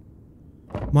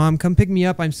 Mom, come pick me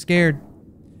up. I'm scared.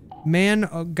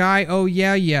 Man, guy, oh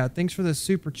yeah, yeah. Thanks for the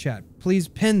super chat. Please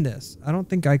pin this. I don't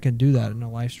think I can do that in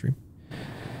a live stream.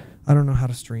 I don't know how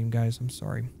to stream, guys. I'm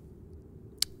sorry.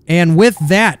 And with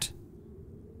that,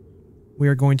 we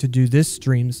are going to do this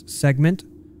stream's segment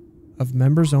of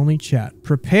members only chat.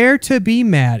 Prepare to be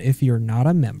mad if you're not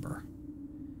a member.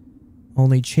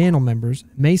 Only channel members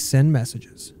may send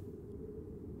messages.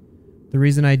 The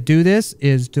reason I do this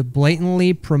is to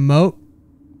blatantly promote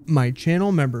my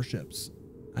channel memberships.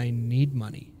 I need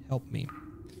money. Help me.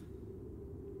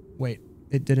 Wait,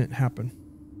 it didn't happen.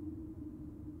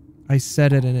 I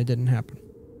said it and it didn't happen.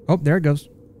 Oh, there it goes.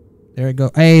 There it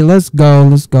goes. Hey, let's go.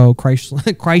 Let's go.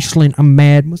 Chrysler, I'm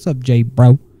mad. What's up, J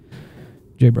Bro?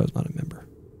 J Bro's not a member.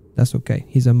 That's okay.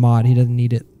 He's a mod. He doesn't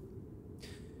need it.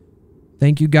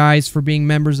 Thank you guys for being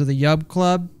members of the Yub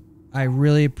Club. I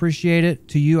really appreciate it.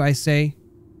 To you, I say,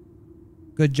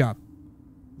 good job.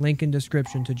 Link in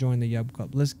description to join the Yub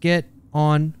Club. Let's get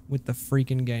on with the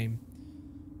freaking game.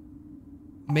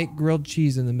 Make grilled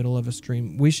cheese in the middle of a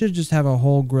stream. We should just have a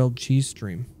whole grilled cheese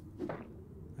stream.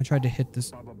 I tried to hit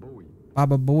this.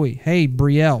 Baba Boy. Hey,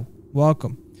 Brielle.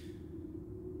 Welcome.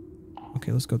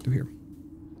 Okay, let's go through here.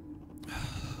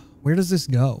 Where does this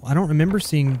go? I don't remember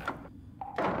seeing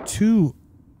two.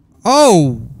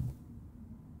 Oh!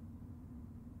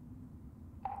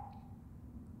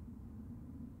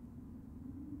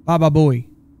 Baba Boy.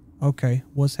 Okay,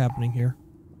 what's happening here?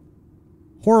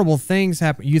 Horrible things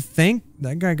happen. You think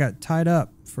that guy got tied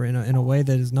up for in a way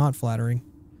that is not flattering.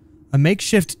 A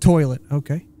makeshift toilet.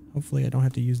 Okay, hopefully I don't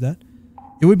have to use that.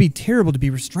 It would be terrible to be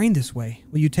restrained this way.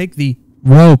 Will you take the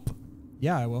rope?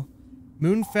 Yeah, I will.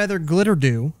 Moon Feather Glitter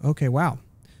Dew. Okay, wow.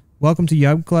 Welcome to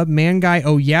Yub Club. Man Guy,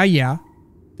 oh yeah, yeah.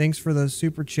 Thanks for the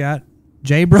super chat.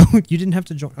 J Bro, you didn't have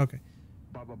to join. Okay.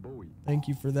 Thank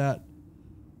you for that.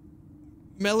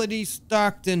 Melody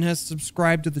Stockton has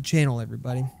subscribed to the channel,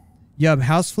 everybody. Yub,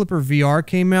 House Flipper VR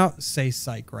came out. Say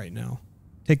psych right now.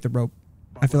 Take the rope.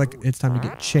 I feel like it's time to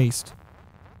get chased.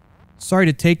 Sorry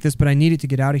to take this, but I need it to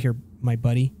get out of here, my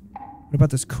buddy. What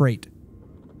about this crate?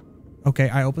 Okay,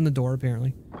 I opened the door,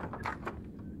 apparently.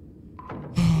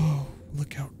 Oh,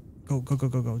 look out. Go, go, go,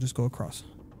 go, go. Just go across.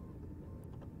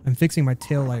 I'm fixing my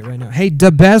tail light right now. Hey,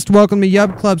 the best. Welcome to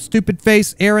Yub Club. Stupid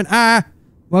face. Aaron. Ah.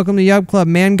 Welcome to Yub Club.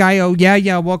 Man Guy. Oh, yeah,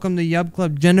 yeah. Welcome to Yub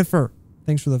Club. Jennifer.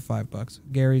 Thanks for the $5.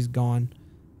 Gary's gone.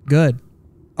 Good.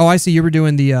 Oh, I see. You were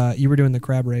doing the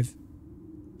crab rave.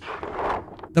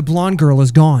 The blonde girl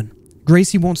is gone.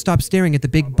 Gracie won't stop staring at the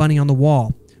big bunny on the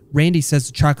wall. Randy says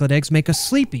the chocolate eggs make us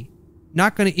sleepy.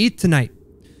 Not going to eat tonight.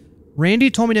 Randy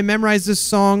told me to memorize this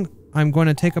song. I'm going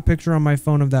to take a picture on my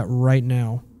phone of that right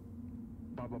now.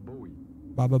 Baba Booey.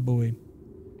 Baba Booey.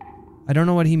 I don't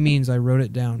know what he means. I wrote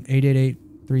it down.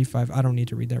 88835. I don't need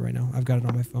to read that right now. I've got it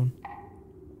on my phone.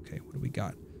 Okay, what do we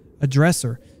got? A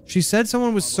dresser. She said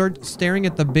someone was staring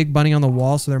at the big bunny on the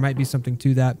wall, so there might be something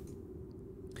to that.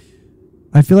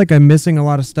 I feel like I'm missing a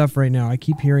lot of stuff right now. I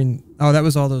keep hearing... Oh, that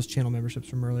was all those channel memberships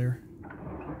from earlier.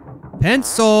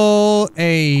 Pencil!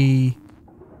 A.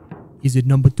 Is it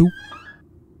number 2?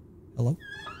 Hello?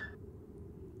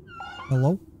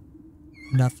 Hello?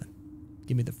 Nothing.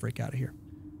 Get me the frick out of here.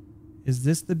 Is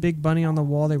this the big bunny on the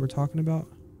wall they were talking about?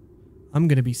 I'm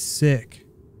gonna be sick.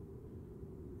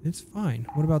 It's fine.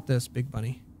 What about this big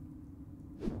bunny?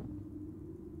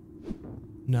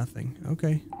 Nothing.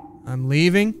 Okay. I'm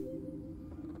leaving.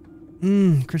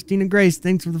 Christina Grace,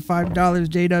 thanks for the $5.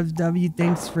 JWW,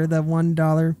 thanks for the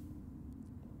 $1.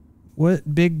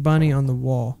 What big bunny on the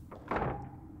wall?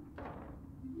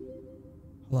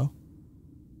 Hello?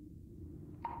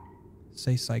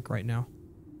 Say psych right now.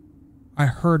 I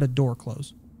heard a door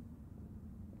close.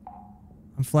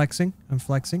 I'm flexing. I'm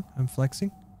flexing. I'm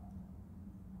flexing.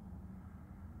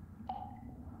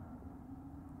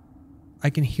 I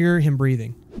can hear him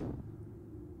breathing.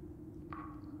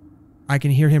 I can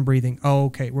hear him breathing. Oh,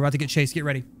 okay. We're about to get chased. Get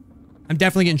ready. I'm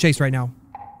definitely getting chased right now.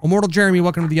 Immortal Jeremy,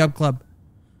 welcome to the Yub Club.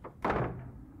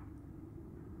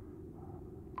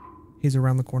 He's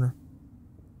around the corner.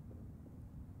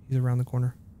 He's around the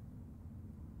corner.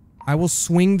 I will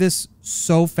swing this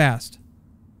so fast.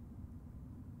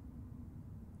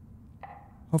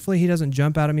 Hopefully he doesn't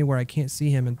jump out at me where I can't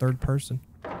see him in third person.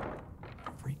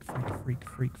 Freak, freak, freak,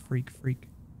 freak, freak, freak.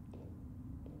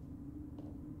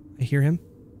 I hear him.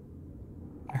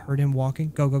 I heard him walking.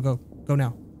 Go, go, go. Go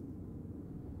now.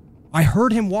 I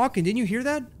heard him walking. Didn't you hear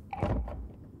that?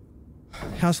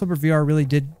 House Flipper VR really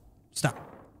did... Stop.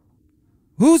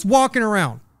 Who's walking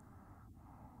around?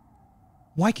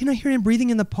 Why can't I hear him breathing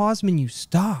in the pause menu?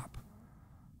 Stop.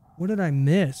 What did I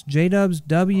miss? J-Dubs,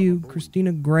 W,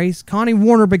 Christina Grace. Connie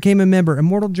Warner became a member.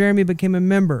 Immortal Jeremy became a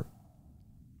member.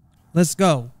 Let's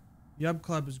go. Yub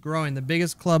Club is growing. The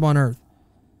biggest club on earth.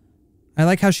 I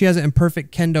like how she has it in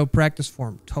perfect kendo practice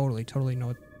form. Totally, totally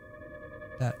know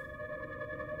that.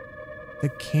 The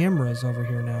camera's over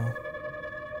here now.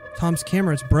 Tom's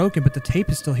camera, it's broken, but the tape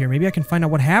is still here. Maybe I can find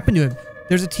out what happened to him.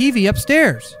 There's a TV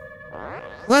upstairs.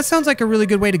 Well, that sounds like a really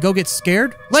good way to go get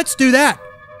scared. Let's do that.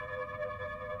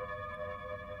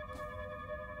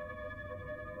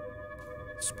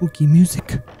 Spooky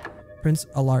music. Prince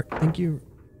Alert. Thank you.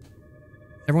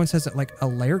 Everyone says it like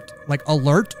alert. Like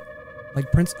alert.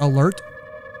 Like Prince Alert.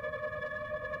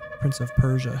 Prince of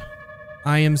Persia.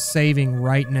 I am saving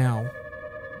right now.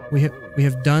 We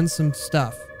have done some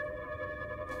stuff.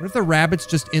 What if the rabbit's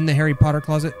just in the Harry Potter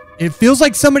closet? It feels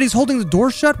like somebody's holding the door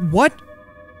shut. What?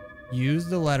 Use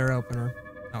the letter opener.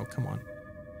 Oh, come on.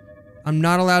 I'm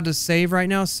not allowed to save right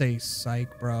now? Say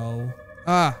psych, bro.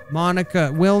 Ah,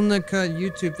 Monica, Wilnica,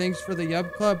 YouTube, thanks for the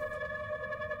Yub Club.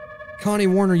 Connie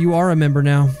Warner, you are a member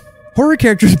now. Horror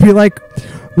characters be like,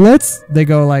 they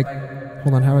go like,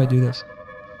 hold on, how do I do this?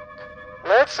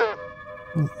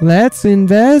 Let's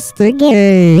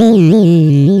investigate.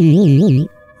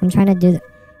 I'm trying to do that.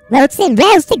 Let's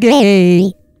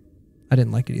investigate. I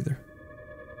didn't like it either.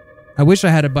 I wish I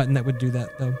had a button that would do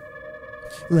that, though.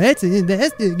 Let's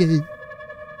investigate.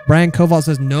 Brian Koval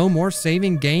says, no more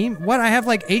saving game? What? I have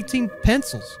like 18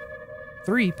 pencils.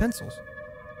 3 pencils.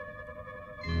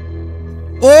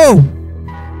 Oh!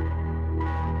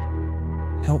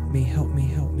 Help me, help me,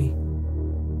 help me.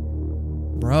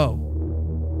 Bro.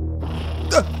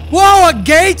 Whoa, a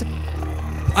gate!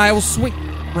 I will swing.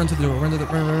 Run to the door, run to the,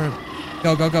 run.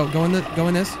 Go, go, go. Go in this.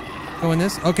 Go in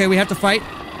this. Okay, we have to fight.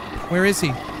 Where is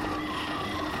he?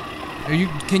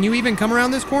 Can you even come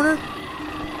around this corner?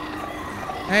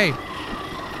 Hey.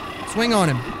 Swing on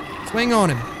him. Swing on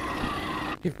him.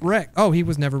 Oh, he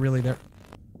was never really there.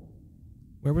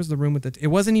 Where was the room with it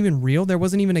wasn't even real? There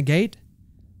wasn't even a gate?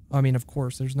 I mean, of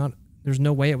course, there's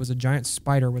no way it was a giant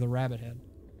spider with a rabbit head.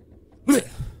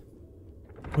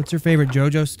 What's your favorite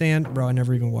JoJo stand? Bro, I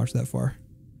never even watched that far.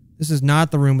 This is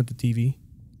not the room with the TV.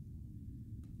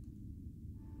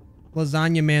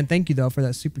 Lasagna Man, thank you though for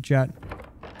that super chat.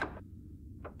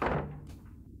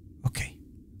 Okay.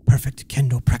 Perfect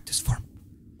kendo practice form.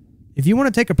 If you want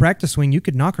to take a practice swing, you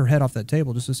could knock her head off that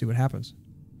table just to see what happens.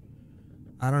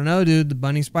 I don't know, dude. The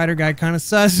bunny spider guy kind of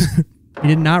sus. He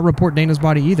did not report Dana's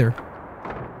body either.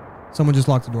 Someone just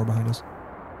locked the door behind us.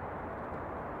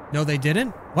 No, they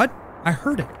didn't? What? I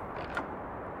heard it.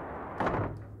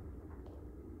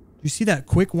 Did you see that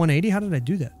quick 180? How did I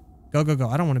do that? Go, go, go.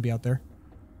 I don't want to be out there.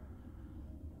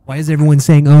 Why is everyone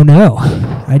saying, oh no?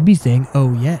 I'd be saying,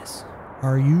 oh yes.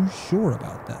 Are you sure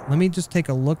about that? Let me just take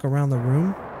a look around the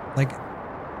room. Like,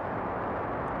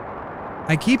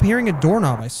 I keep hearing a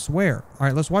doorknob, I swear. All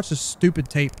right, let's watch this stupid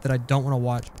tape that I don't want to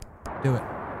watch. Do it.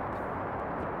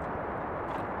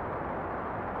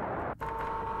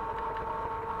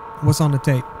 What's on the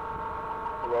tape?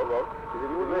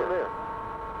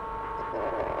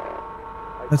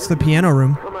 That's the piano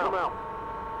room.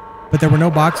 But there were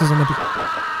no boxes on the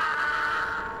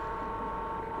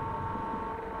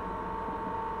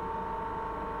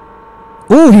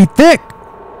Ooh, he thick!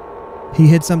 He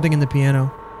hit something in the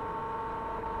piano.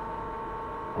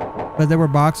 But there were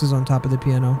boxes on top of the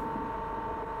piano.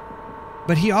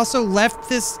 But he also left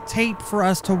this tape for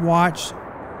us to watch.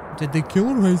 Did the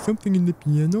killer hide something in the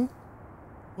piano?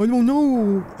 I don't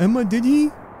know. Emma, did he?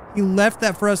 He left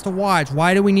that for us to watch.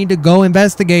 Why do we need to go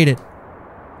investigate it?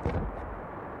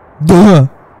 Duh.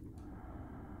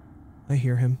 I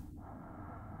hear him.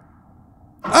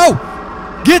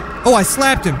 Oh! Get! Oh, I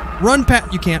slapped him. Run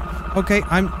past. You can't. Okay,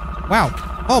 wow.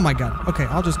 Oh my god. Okay,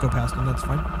 I'll just go past him. That's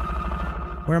fine.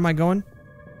 Where am I going?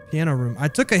 Piano room. I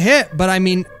took a hit, but I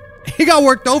mean, he got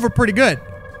worked over pretty good.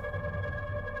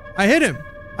 I hit him.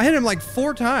 I hit him like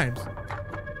 4 times.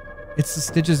 It's the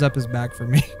stitches up his back for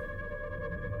me.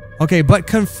 Okay, but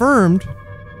confirmed.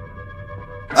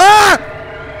 Ah!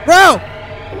 Bro!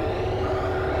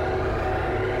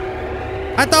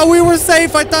 I thought we were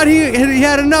safe. I thought he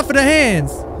had enough of the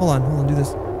hands. Hold on, do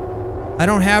this. I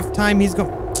don't have time. He's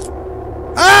going.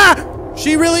 Ah!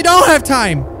 She really don't have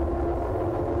time.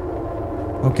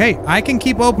 Okay, I can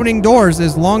keep opening doors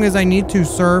as long as I need to,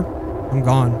 sir. I'm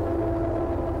gone.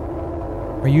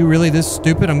 Are you really this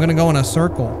stupid? I'm gonna go in a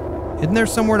circle. Isn't there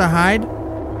somewhere to hide?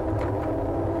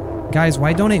 Guys,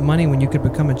 why donate money when you could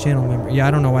become a channel member? Yeah,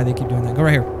 I don't know why they keep doing that. Go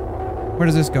right here. Where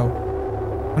does this go?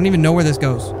 I don't even know where this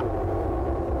goes.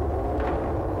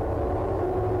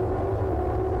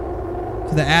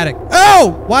 To the attic.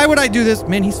 Oh! Why would I do this?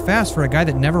 Man, he's fast for a guy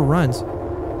that never runs.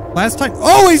 Last time...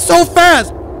 Oh, he's so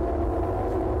fast!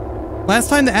 Last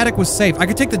time the attic was safe. I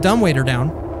could take the dumbwaiter down.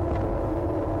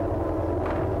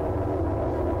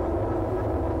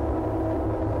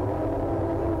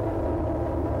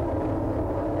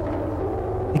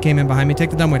 He came in behind me. Take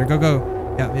the dumbwaiter. Go,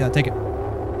 go. Yeah, take it.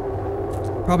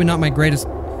 Probably not my greatest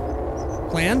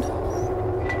plan. I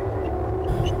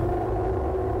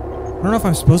don't know if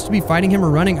I'm supposed to be fighting him or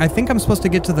running. I think I'm supposed to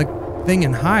get to the thing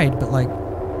and hide, but like,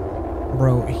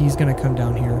 bro, he's gonna come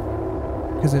down here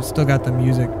because it's still got the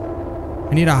music.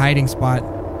 I need a hiding spot.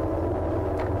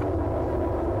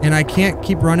 And I can't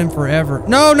keep running forever.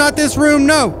 No, not this room.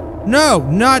 No, no,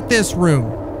 not this room.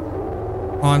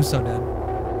 Oh, I'm so dead.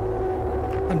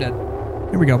 I'm dead.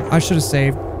 Here we go. I should have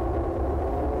saved.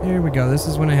 Here we go. This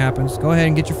is when it happens. Go ahead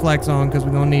and get your flex on because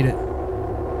we're going to need it.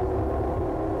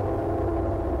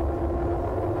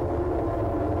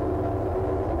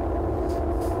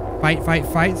 Fight, fight,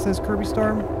 fight, says Kirby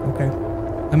Star. Okay.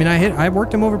 I mean, I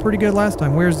worked him over pretty good last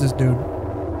time. Where's this dude?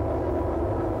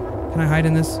 Can I hide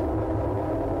in this?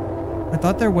 I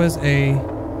thought there was a...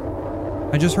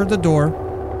 I just heard the door.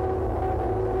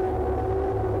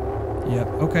 Yep.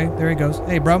 Okay, there he goes.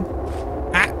 Hey, bro.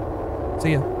 Ah!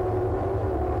 See ya.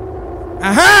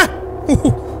 Aha!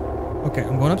 Okay,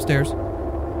 I'm going upstairs.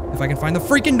 If I can find the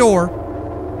freaking door.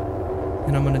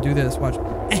 And I'm gonna do this. Watch.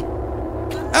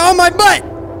 Oh, my butt!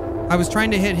 I was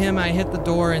trying to hit him. I hit the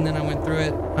door and then I went through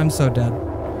it. I'm so dead.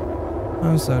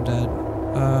 I'm so dead.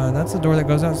 That's the door that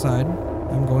goes outside.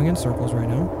 I'm going in circles right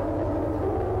now.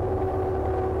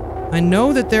 I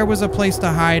know that there was a place to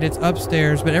hide. It's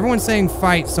upstairs, but everyone's saying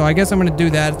fight, so I guess I'm gonna do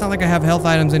that. It's not like I have health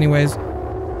items anyways.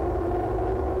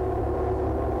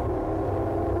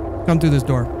 Come through this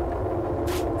door.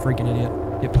 Freaking idiot.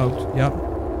 Get poked. Yep.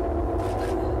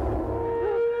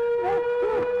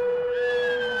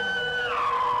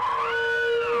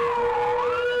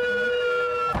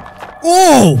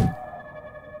 Oh!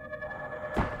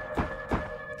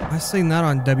 I've seen that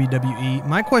on WWE.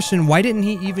 My question, why didn't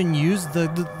he even use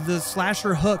the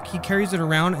slasher hook? He carries it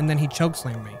around and then he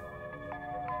chokeslammed me.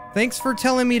 Thanks for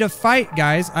telling me to fight,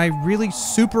 guys. I really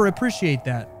super appreciate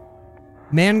that.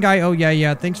 Man guy, oh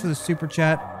yeah. Thanks for the super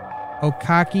chat.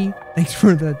 Okaki, thanks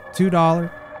for the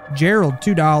 $2. Gerald,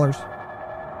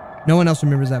 $2. No one else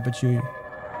remembers that but you.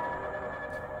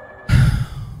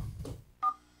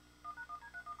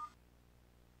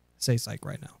 Say psych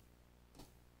right now.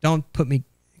 Don't put me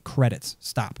credits.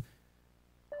 Stop.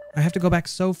 I have to go back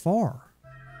so far.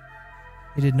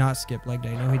 He did not skip leg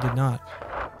day. No, he did not.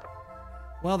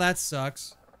 Well, that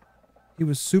sucks. He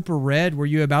was super red. Were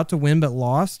you about to win but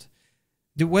lost?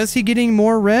 Was he getting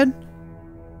more red?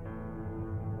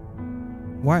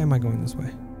 Why am I going this way?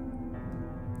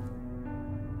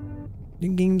 The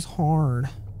game's hard.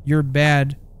 You're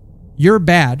bad. You're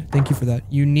bad. Thank you for that.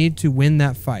 You need to win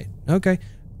that fight. Okay.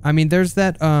 I mean, there's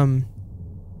that,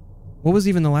 what was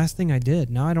even the last thing I did?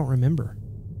 Now I don't remember.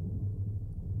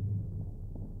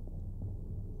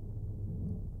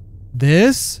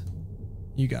 This?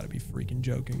 You gotta be freaking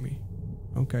joking me.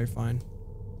 Okay, fine.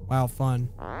 Wow, fun.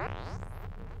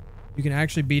 You can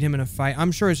actually beat him in a fight.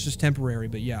 I'm sure it's just temporary,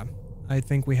 but yeah. I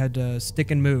think we had to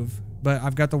stick and move. But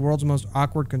I've got the world's most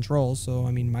awkward controls, so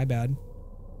I mean, my bad.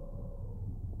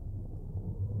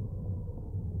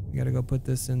 You gotta go put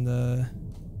this in the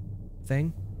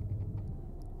thing.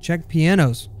 Check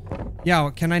pianos. Yeah,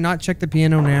 can I not check the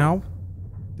piano now?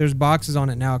 There's boxes on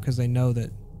it now because they know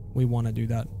that we want to do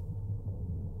that.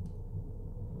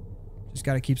 Just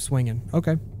got to keep swinging.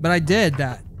 Okay. But I did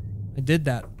that. I did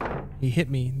that. He hit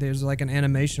me. There's like an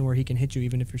animation where he can hit you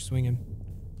even if you're swinging.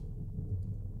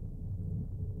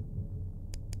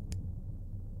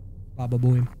 Baba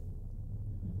boom.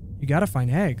 You got to find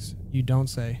eggs. You don't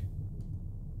say.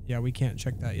 Yeah, we can't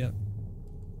check that yet.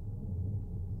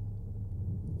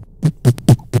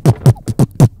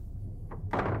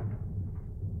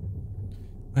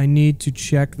 I need to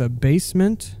check the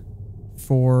basement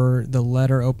for the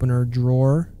letter opener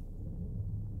drawer.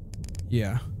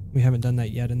 Yeah, we haven't done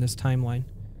that yet in this timeline.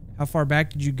 How far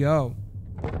back did you go?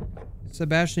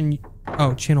 Sebastian,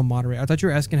 oh, channel moderator. I thought you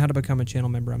were asking how to become a channel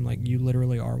member. I'm like, you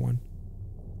literally are one.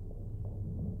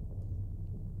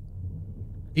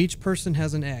 Each person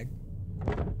has an egg.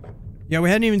 Yeah, we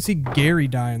hadn't even seen Gary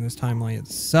die in this timeline. It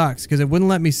sucks because it wouldn't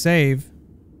let me save.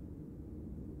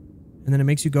 And then it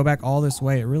makes you go back all this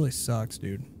way. It really sucks,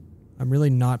 dude. I'm really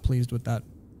not pleased with that.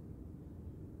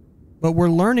 But we're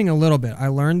learning a little bit. I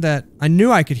learned that I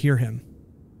knew I could hear him.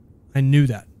 I knew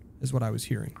that is what I was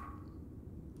hearing.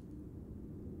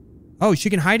 Oh,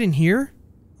 she can hide in here?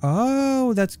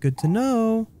 Oh, that's good to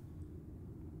know.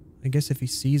 I guess if he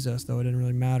sees us, though, it didn't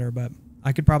really matter. But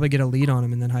I could probably get a lead on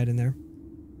him and then hide in there.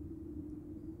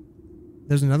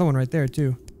 There's another one right there,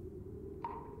 too.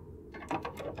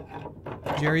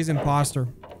 Jerry's imposter.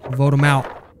 Vote him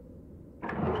out.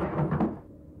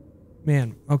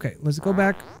 Man, okay, let's go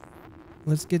back.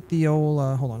 Let's get the old,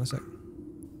 hold on a sec.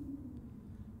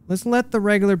 Let's let the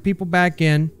regular people back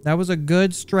in. That was a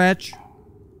good stretch.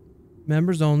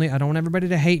 Members only. I don't want everybody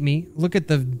to hate me. Look at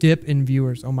the dip in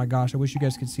viewers. Oh my gosh, I wish you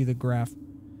guys could see the graph.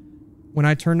 When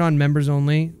I turned on members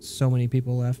only, so many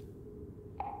people left.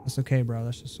 That's okay, bro.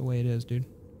 That's just the way it is, dude.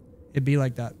 It'd be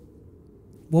like that.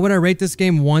 What would I rate this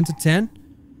game 1 to 10?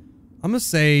 I'm going to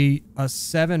say a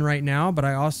 7 right now, but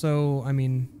I also, I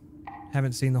mean,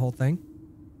 haven't seen the whole thing.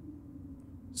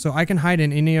 So I can hide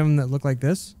in any of them that look like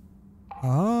this.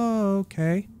 Oh,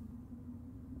 okay.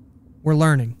 We're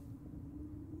learning.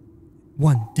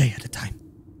 One day at a time,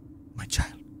 my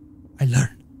child. I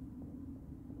learn.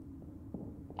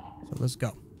 So let's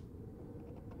go.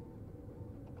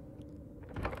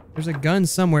 There's a gun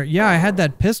somewhere. Yeah, I had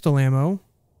that pistol ammo.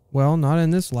 Well, not in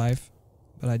this life,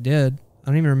 but I did. I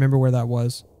don't even remember where that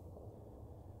was.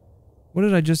 What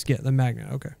did I just get? The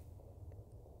magnet. Okay.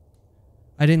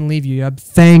 I didn't leave you, Yub.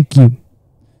 Thank you.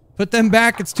 Put them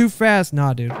back. It's too fast.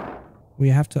 Nah, dude. We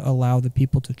have to allow the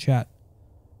people to chat.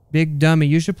 Big dummy.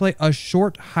 You should play A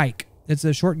Short Hike. It's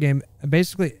a short game.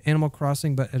 Basically Animal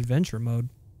Crossing, but adventure mode.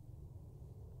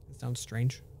 That sounds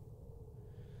strange.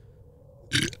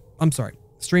 I'm sorry.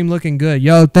 Stream looking good.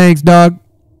 Yo, thanks, dog.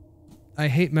 I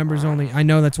hate members only. I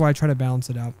know, that's why I try to balance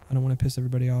it out. I don't want to piss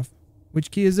everybody off. Which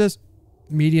key is this?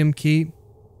 Medium key.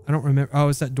 I don't remember. Oh,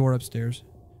 it's that door upstairs.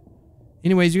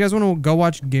 Anyways, you guys want to go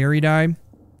watch Gary die?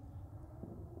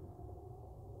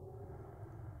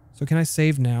 So can I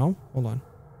save now? Hold on.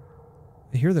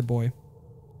 I hear the boy.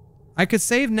 I could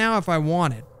save now if I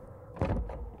wanted.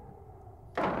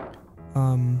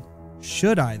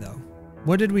 Should I though?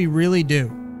 What did we really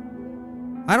do?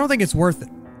 I don't think it's worth it.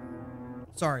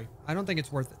 Sorry. I don't think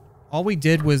it's worth it. All we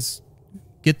did was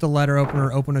get the letter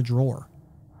opener, open a drawer.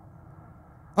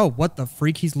 Oh, what the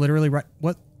freak? He's literally right.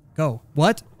 What? Go.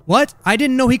 What? What? I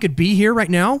didn't know he could be here right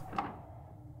now.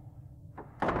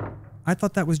 I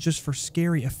thought that was just for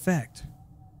scary effect.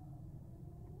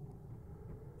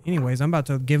 Anyways, I'm about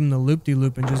to give him the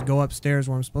loop-de-loop and just go upstairs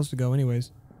where I'm supposed to go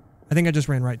anyways. I think I just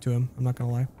ran right to him. I'm not going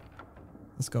to lie.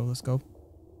 Let's go. Let's go.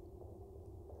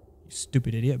 You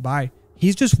stupid idiot. Bye.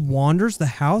 He just wanders the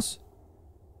house?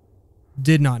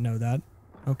 Did not know that.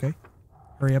 Okay.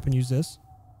 Hurry up and use this.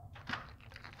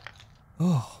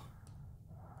 Oh.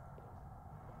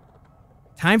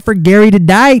 Time for Gary to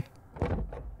die.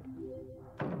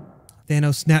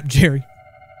 Thanos snapped Jerry.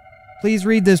 Please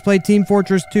read this. Play Team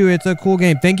Fortress 2. It's a cool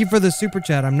game. Thank you for the super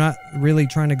chat. I'm not really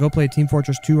trying to go play Team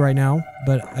Fortress 2 right now.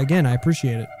 But again, I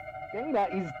appreciate it. Dana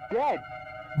is dead.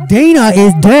 Dana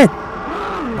is dead.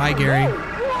 Bye, Gary.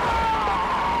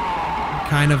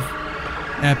 Kind of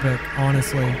epic,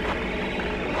 honestly.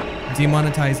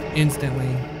 Demonetized instantly.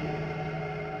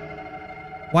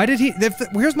 Why did he...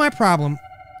 Here's my problem.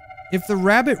 If the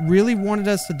rabbit really wanted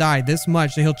us to die this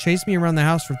much, that he'll chase me around the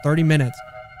house for 30 minutes,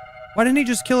 why didn't he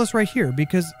just kill us right here?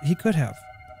 Because he could have.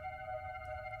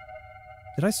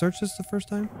 Did I search this the first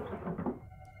time?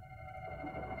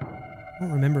 I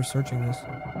don't remember searching this.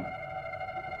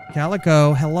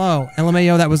 Calico, hello.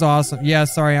 LMAO, that was awesome. Yeah,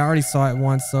 sorry, I already saw it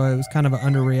once, so it was kind of an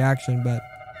underreaction, but...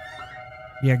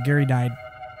 Yeah, Gary died.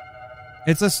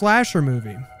 It's a slasher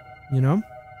movie, you know?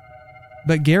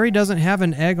 But Gary doesn't have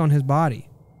an egg on his body.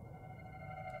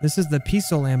 This is the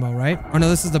pistol ammo, right? Oh no,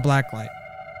 this is the black light.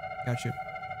 Got you.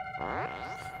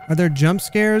 Are there jump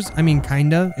scares? I mean,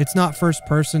 kinda. It's not first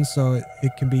person, so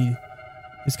it can be...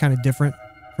 It's kind of different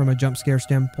from a jump scare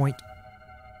standpoint.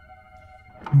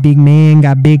 Big man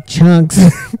got big chunks.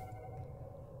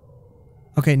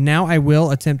 Okay, now I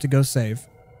will attempt to go save.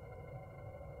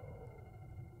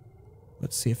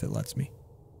 Let's see if it lets me.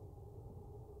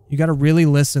 You gotta really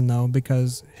listen, though,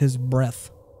 because his breath.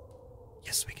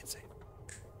 Yes, we can save.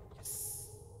 Yes.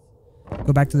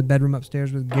 Go back to the bedroom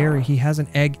upstairs with Gary. He has an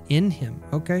egg in him.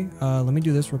 Okay, let me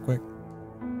do this real quick.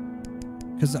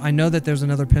 Because I know that there's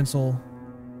another pencil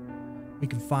we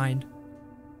can find.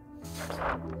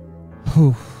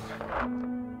 Whew.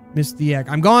 Missed the egg.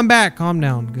 I'm going back. Calm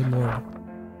down. Good lord.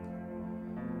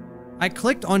 I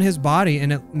clicked on his body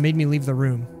and it made me leave the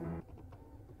room.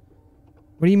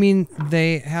 What do you mean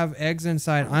they have eggs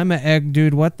inside? I'm an egg,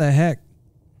 dude. What the heck?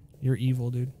 You're evil,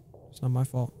 dude. It's not my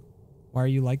fault. Why are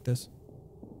you like this?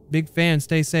 Big fan.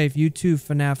 Stay safe. You too,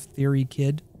 FNAF theory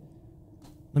kid.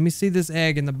 Let me see this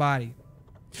egg in the body.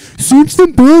 Search the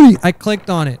body. I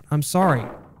clicked on it. I'm sorry.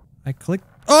 I clicked.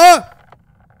 Oh!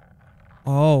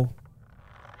 Oh.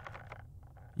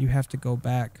 You have to go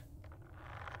back.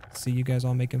 See, you guys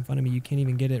all making fun of me. You can't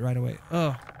even get it right away.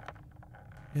 Oh.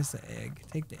 Here's the egg.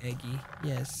 Take the eggy.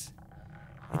 Yes.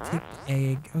 I take the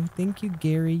egg. Oh, thank you,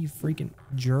 Gary, you freaking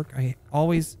jerk. I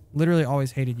literally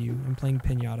always hated you. I'm playing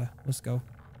Pinata. Let's go.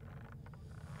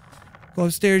 Go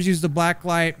upstairs, use the black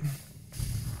light.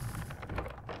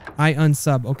 I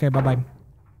unsub. Okay, bye-bye.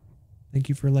 Thank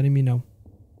you for letting me know.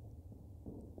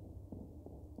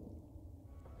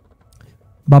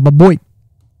 Baba boy.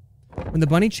 When the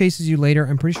bunny chases you later,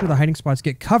 I'm pretty sure the hiding spots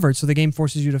get covered, so the game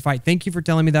forces you to fight. Thank you for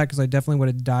telling me that, because I definitely would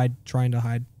have died trying to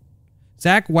hide.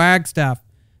 Zach Wagstaff.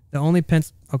 The only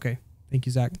pencil... Okay. Thank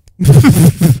you, Zach.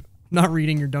 Not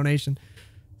reading your donation.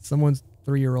 Someone's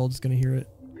 3-year-old is going to hear it.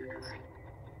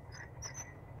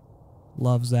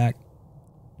 Love Zach.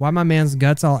 Why my man's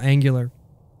guts all angular?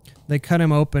 They cut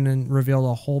him open and revealed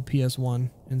a whole PS1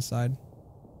 inside.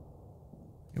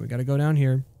 Okay, we got to go down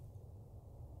here.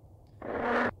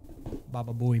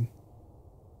 Baba Booey.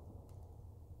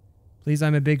 Please,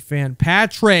 I'm a big fan.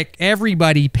 Patrick!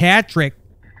 Everybody, Patrick!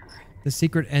 The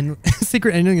secret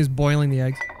ending is boiling the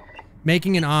eggs.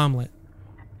 Making an omelet.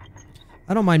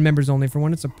 I don't mind members only. For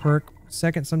one, it's a perk.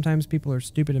 Second, sometimes people are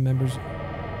stupid and members...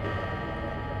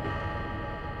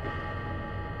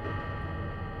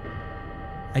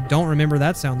 I don't remember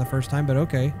that sound the first time, but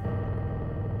okay.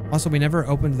 Also, we never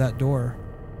opened that door.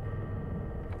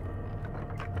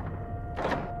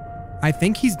 I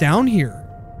think he's down here.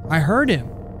 I heard him.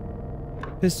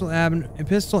 Pistol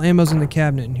ammo's in the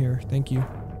cabinet in here. Thank you.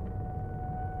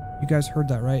 You guys heard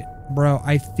that, right? Bro,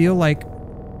 I feel like...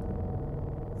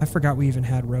 I forgot we even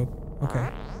had rope. Okay.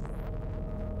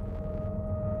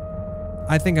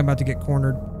 I think I'm about to get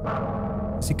cornered.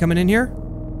 Is he coming in here?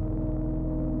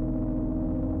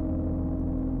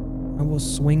 I will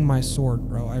swing my sword,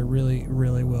 bro. I really,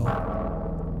 really will.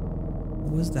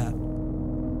 What was that?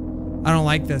 I don't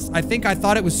like this. I think I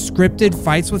thought it was scripted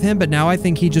fights with him, but now I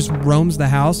think he just roams the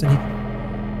house and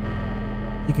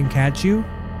he can catch you.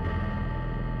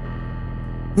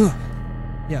 Ugh.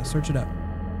 Yeah, search it up.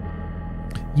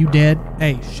 You dead?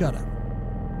 Hey, shut up.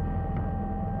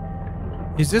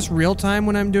 Is this real time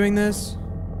when I'm doing this?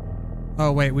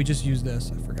 Oh, wait, we just used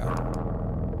this. I forgot.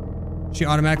 She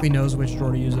automatically knows which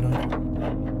drawer to use it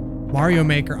on. Mario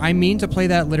Maker. I mean to play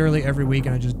that literally every week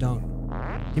and I just don't.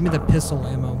 Give me the pistol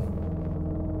ammo.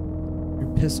 You're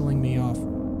pistoling me off.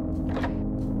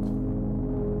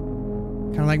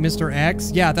 Kind of like Mr.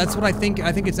 X? Yeah, that's what I think.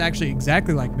 I think it's actually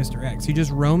exactly like Mr. X. He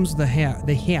just roams the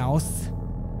house.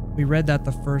 We read that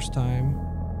the first time.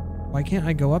 Why can't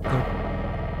I go up there?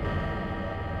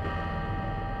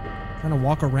 Trying to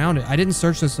walk around it. I didn't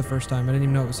search this the first time. I didn't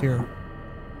even know it was here.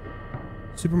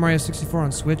 Super Mario 64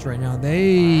 on Switch right now. There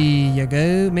you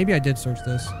go. Maybe I did search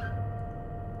this.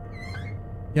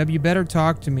 Yep, you better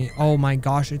talk to me. Oh my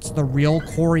gosh, it's the real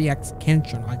Corey X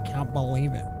Kenshin. I can't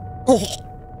believe it. Oh!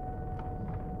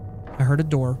 I heard a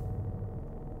door.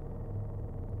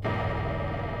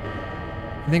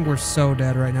 I think we're so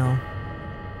dead right now.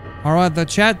 Alright, the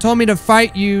chat told me to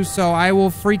fight you, so I will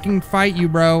freaking fight you,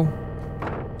 bro.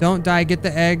 Don't die. Get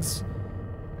the eggs.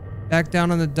 Back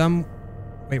down on the dumb...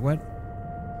 Wait, what?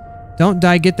 Don't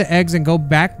die. Get the eggs and go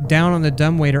back down on the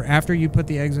dumbwaiter after you put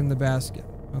the eggs in the basket.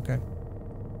 Okay.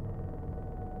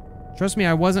 Trust me,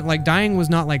 I wasn't like... Dying was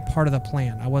not like part of the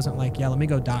plan. I wasn't like, yeah, let me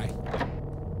go die.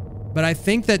 But I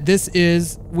think that this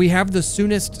is... We have the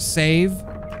soonest save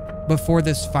before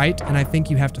this fight, and I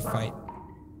think you have to fight.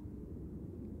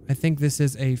 I think this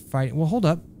is a fight. Well, hold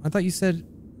up. I thought you said...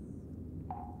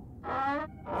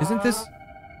 Isn't this...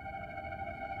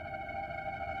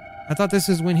 I thought this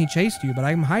is when he chased you, but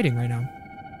I'm hiding right now.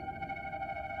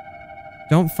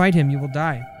 Don't fight him, you will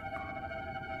die.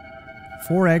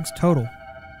 4 eggs total.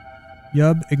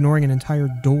 Yub, ignoring an entire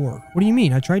door. What do you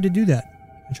mean? I tried to do that.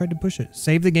 I tried to push it.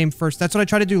 Save the game first. That's what I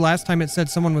tried to do last time. It said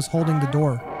someone was holding the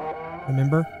door.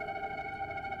 Remember?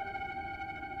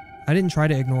 I didn't try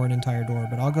to ignore an entire door,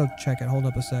 but I'll go check it. Hold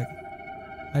up a sec.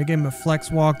 I gave him a flex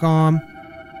walk on.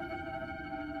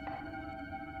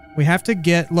 We have to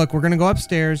get... Look, we're going to go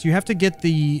upstairs. You have to get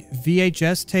the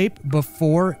VHS tape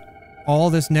before all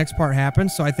this next part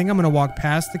happens. So I think I'm going to walk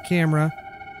past the camera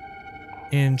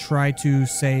and try to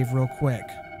save real quick.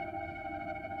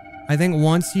 I think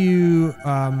once you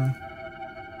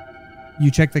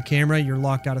check the camera, you're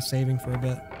locked out of saving for a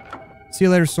bit. See you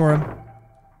later, Sora.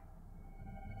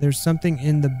 There's something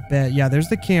in the bed. Yeah, there's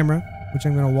the camera, which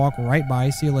I'm going to walk right by.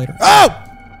 See you later. Oh!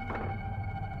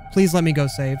 Please let me go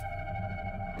save.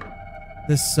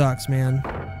 This sucks, man.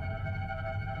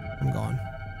 I'm gone.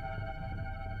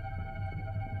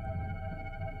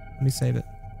 Let me save it.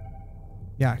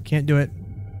 Yeah, can't do it.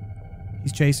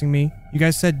 He's chasing me. You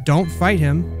guys said don't fight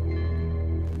him.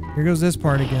 Here goes this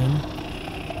part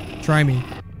again. Try me.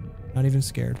 Not even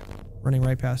scared. Running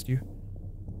right past you.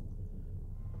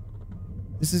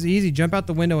 This is easy. Jump out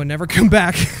the window and never come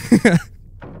back.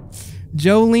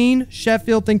 Jolene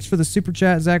Sheffield, thanks for the super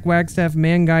chat. Zach Wagstaff,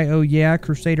 Man Guy, oh yeah.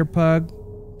 Crusader Pug.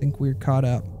 Think we're caught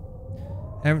up.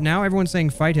 Now everyone's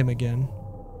saying fight him again.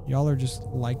 Y'all are just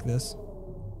like this.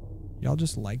 Y'all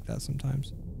just like that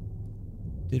sometimes.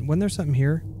 Wasn't there something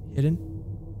here hidden?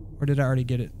 Or did I already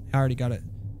get it? I already got it.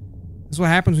 This is what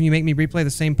happens when you make me replay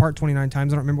the same part 29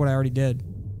 times. I don't remember what I already did.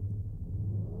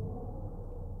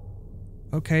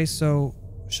 Okay, so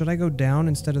should I go down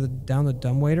instead of down the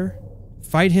dumbwaiter?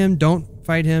 Fight him, don't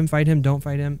fight him, fight him, don't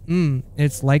fight him.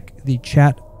 It's like the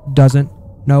chat doesn't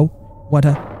know what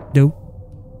to do.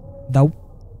 Though.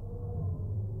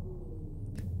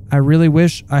 I really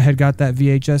wish I had got that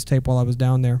VHS tape while I was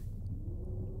down there.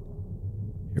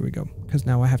 Here we go. Because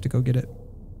now I have to go get it.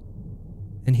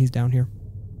 And he's down here.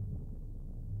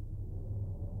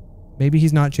 Maybe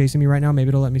he's not chasing me right now. Maybe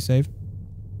it'll let me save.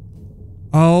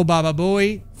 Oh, Baba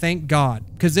Booey. Thank God.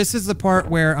 Because this is the part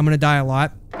where I'm going to die a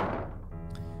lot.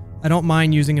 I don't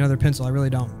mind using another pencil. I really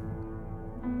don't.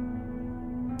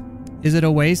 Is it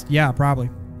a waste? Yeah, probably.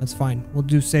 That's fine. We'll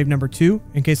do save number 2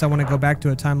 in case I want to go back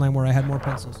to a timeline where I had more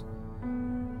pencils.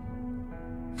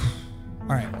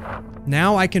 Alright.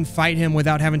 Now I can fight him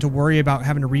without having to worry about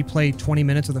having to replay 20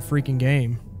 minutes of the freaking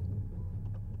game.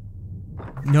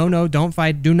 No, no, don't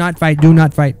fight. Do not fight. Do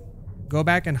not fight. Go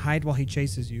back and hide while he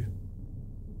chases you.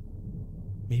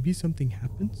 Maybe something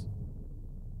happens?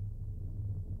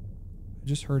 I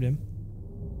just heard him.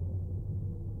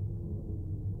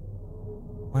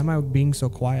 Why am I being so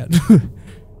quiet?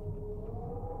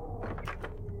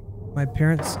 My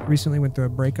parents recently went through a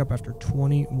breakup after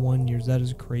 21 years. That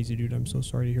is crazy, dude. I'm so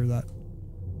sorry to hear that.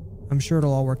 I'm sure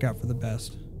it'll all work out for the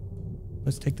best.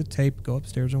 Let's take the tape, go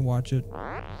upstairs and watch it.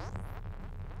 I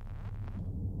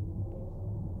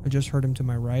just heard him to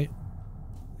my right.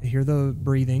 I hear the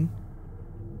breathing.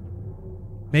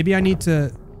 Maybe I need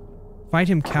to fight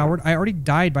him, coward. I already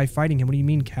died by fighting him. What do you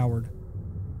mean, coward?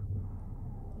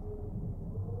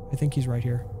 I think he's right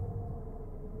here.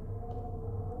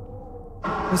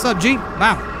 What's up, G?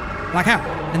 Wow. Like how?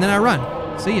 And then I run.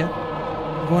 See ya.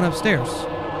 I'm going upstairs.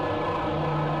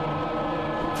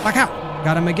 Like how?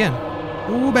 Got him again.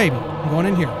 Ooh, baby. I'm going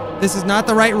in here. This is not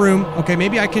the right room. Okay,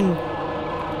 maybe I can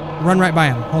run right by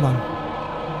him. Hold on.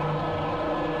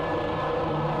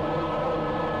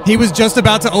 He was just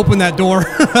about to open that door.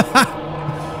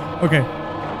 Okay.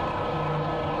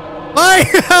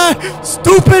 Bye!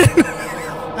 Stupid!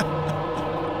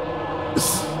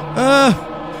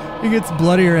 He gets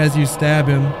bloodier as you stab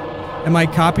him. Am I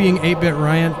copying 8-Bit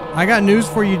Ryan? I got news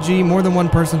for you, G. More than one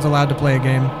person's allowed to play a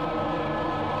game.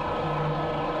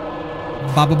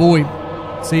 Baba boy.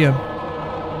 See ya.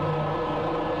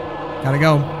 Gotta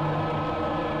go.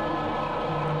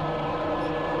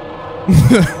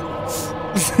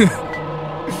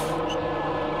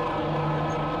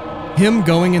 Him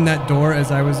going in that door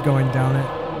as I was going down it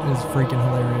is freaking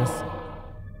hilarious.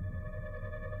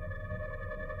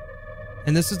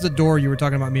 And this is the door you were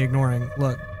talking about me ignoring.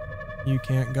 Look, you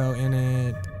can't go in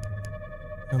it.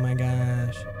 Oh my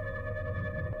gosh.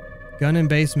 Gun in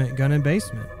basement, gun in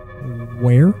basement.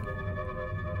 Where?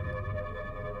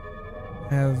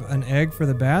 Have an egg for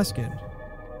the basket.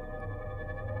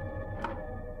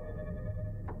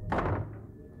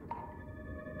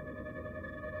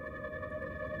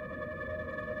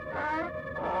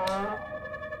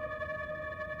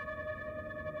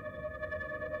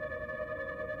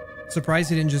 Surprised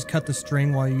he didn't just cut the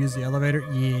string while you use the elevator.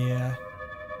 Yeah.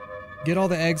 Get all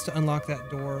the eggs to unlock that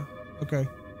door. Okay.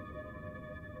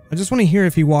 I just want to hear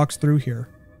if he walks through here.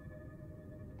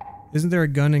 Isn't there a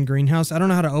gun in greenhouse? I don't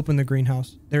know how to open the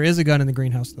greenhouse. There is a gun in the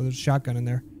greenhouse, though. There's a shotgun in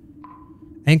there.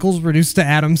 Ankles reduced to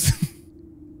atoms.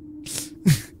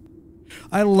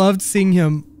 I loved seeing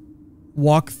him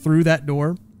walk through that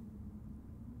door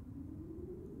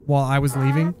while I was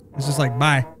leaving. It's just like,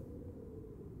 bye.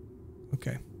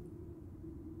 Okay.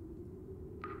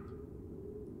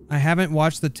 I haven't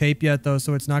watched the tape yet, though,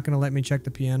 so it's not going to let me check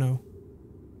the piano.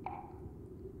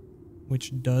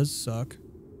 Which does suck.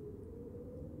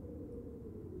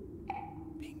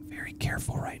 Being very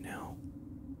careful right now.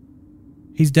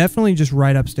 He's definitely just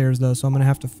right upstairs, though, so I'm going to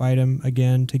have to fight him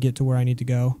again to get to where I need to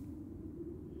go.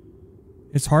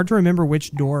 It's hard to remember which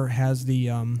door has the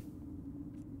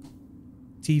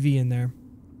TV in there.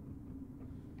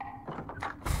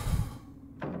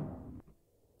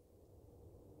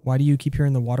 Why do you keep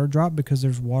hearing the water drop? Because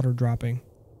there's water dropping.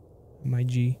 My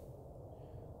G.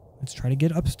 Let's try to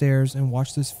get upstairs and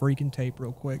watch this freaking tape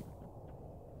real quick.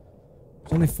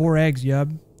 There's only 4 eggs,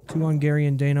 yub. 2 on Gary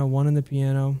and Dana, 1 in the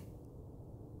piano.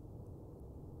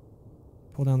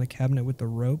 Pull down the cabinet with the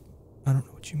rope. I don't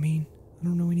know what you mean. I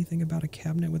don't know anything about a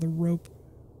cabinet with a rope.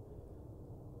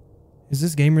 Is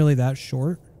this game really that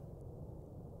short?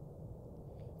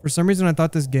 For some reason, I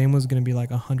thought this game was going to be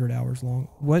like 100 hours long.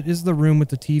 What is the room with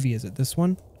the TV? Is it this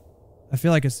one? I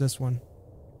feel like it's this one.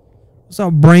 What's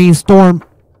up, brainstorm?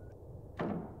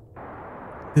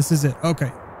 This is it.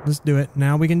 Okay, let's do it.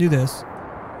 Now we can do this.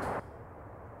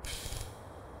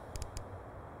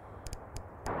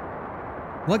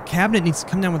 What cabinet needs to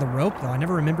come down with a rope, though? I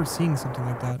never remember seeing something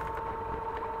like that.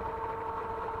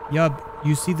 Yub,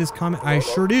 you see this comment? I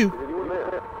sure do.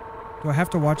 Do I have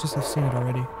to watch this? I've seen it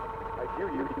already. I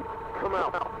hear you. Come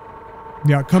out.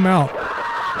 Yeah, come out.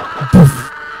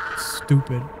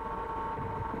 Stupid.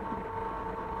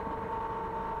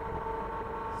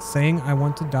 Saying I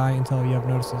want to die until Yub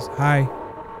notices. Hi.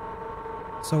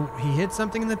 So he hit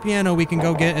something in the piano we can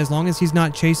go get as long as he's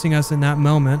not chasing us in that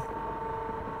moment.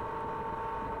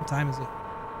 What time is it?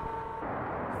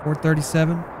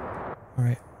 4:37. All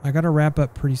right. I got to wrap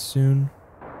up pretty soon,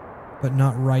 but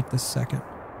not right this second.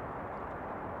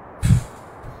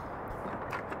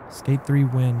 Skate 3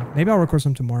 win. Maybe I'll record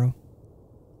some tomorrow.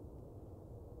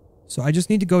 So I just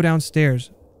need to go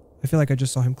downstairs. I feel like I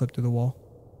just saw him clip through the wall.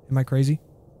 Am I crazy?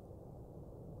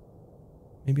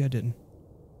 Maybe I didn't.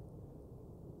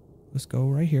 Let's go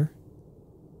right here.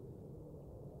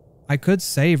 I could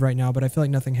save right now, but I feel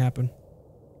like nothing happened.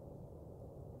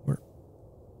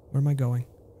 Where am I going?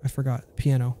 I forgot.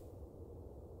 Piano.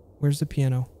 Where's the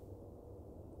piano?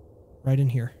 Right in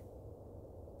here.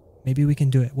 Maybe we can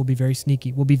do it. We'll be very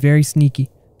sneaky. We'll be very sneaky.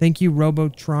 Thank you,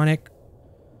 Robotronic.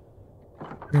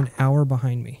 You're an hour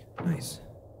behind me. Nice.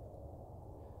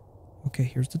 Okay,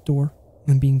 here's the door.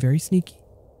 I'm being very sneaky.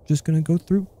 Just gonna go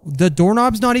through. The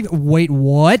doorknob's not even... Wait,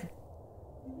 what?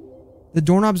 The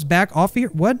doorknob's back off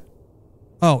here? What?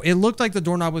 Oh, it looked like the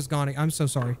doorknob was gone. I'm so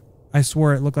sorry. I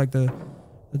swear it looked like the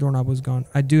doorknob was gone.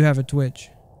 I do have a Twitch.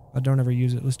 I don't ever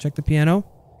use it. Let's check the piano.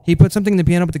 He put something in the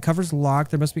piano, but the cover's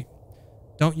locked. There must be...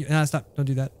 Don't... Nah, stop. Don't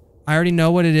do that. I already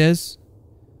know what it is.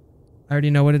 I already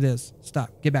know what it is.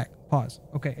 Stop. Get back. Pause.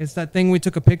 Okay, it's that thing we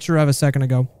took a picture of a second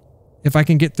ago. If I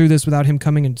can get through this without him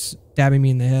coming and stabbing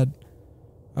me in the head.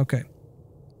 Okay.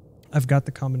 I've got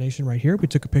the combination right here. We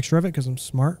took a picture of it because I'm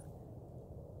smart.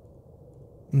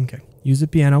 Okay. Use the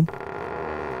piano.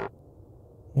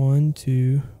 1,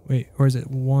 2... Wait, or is it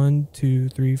 1, 2,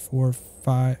 3, 4,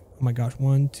 5... Oh my gosh.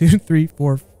 1, 2, 3,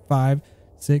 4, 5,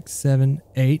 6, 7,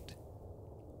 8...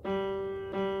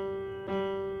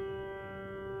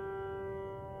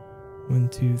 1,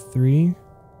 2, 3,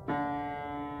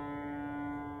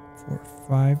 4,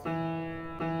 5.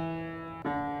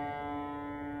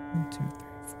 1, 2, 3, 4,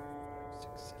 5,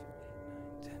 6, 7,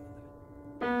 8, 9, 10, 11.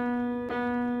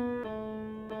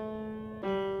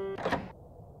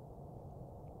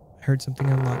 I heard something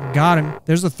unlock. Got him.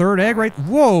 There's the third egg right.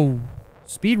 Whoa.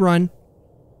 Speed run.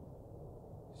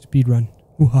 Speed run.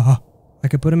 Ooh-ha-ha. I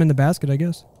could put him in the basket, I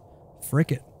guess.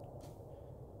 Frick it.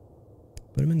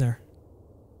 Put him in there.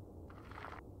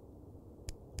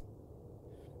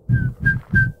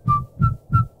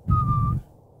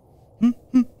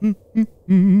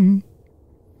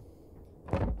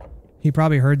 He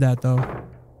probably heard that though. I'm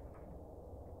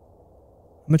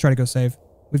gonna try to go save.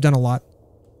 We've done a lot.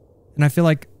 And I feel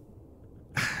like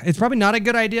it's probably not a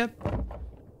good idea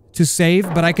to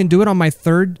save, but I can do it on my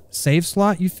third save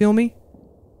slot, you feel me?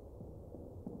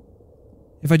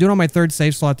 If I do it on my third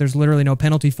save slot, there's literally no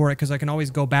penalty for it because I can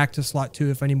always go back to slot 2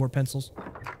 if I need more pencils.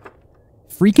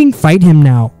 Freaking fight him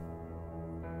now.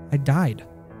 I died.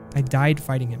 I died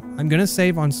fighting him. I'm going to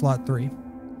save on slot 3.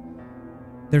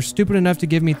 They're stupid enough to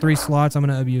give me 3 slots. I'm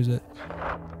going to abuse it.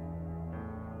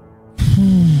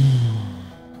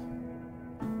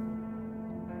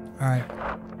 Alright.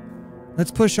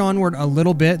 Let's push onward a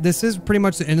little bit. This is pretty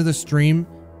much the end of the stream.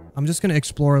 I'm just going to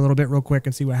explore a little bit real quick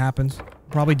and see what happens.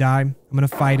 Probably die. I'm going to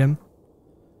fight him.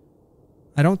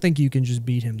 I don't think you can just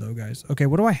beat him though, guys. Okay,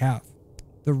 what do I have?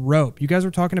 The rope. You guys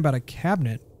were talking about a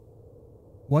cabinet.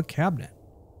 What cabinet?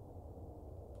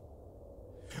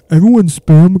 Everyone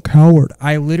spam coward.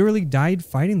 I literally died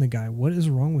fighting the guy. What is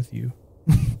wrong with you?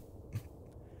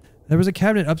 There was a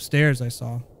cabinet upstairs I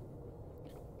saw.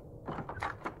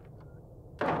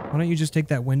 Why don't you just take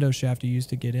that window shaft you used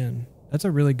to get in? That's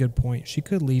a really good point. She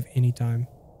could leave anytime.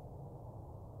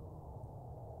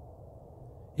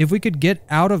 If we could get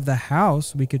out of the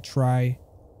house, we could try...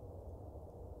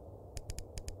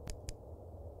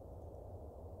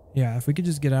 Yeah, if we could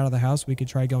just get out of the house, we could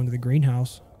try going to the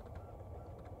greenhouse.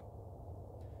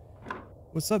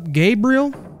 What's up,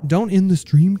 Gabriel? Don't end the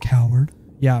stream, coward.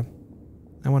 Yeah.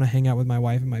 I want to hang out with my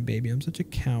wife and my baby. I'm such a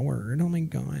coward. Oh my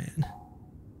god.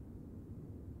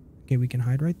 Okay, we can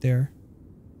hide right there.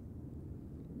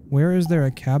 Where is there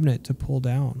a cabinet to pull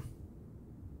down?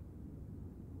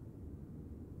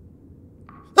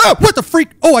 Oh, what the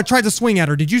freak? Oh, I tried to swing at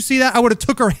her. Did you see that? I would have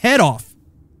took her head off.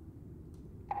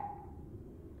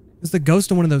 It's the ghost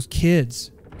of one of those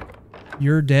kids.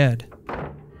 You're dead.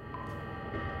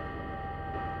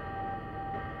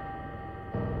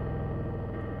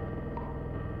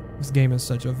 This game is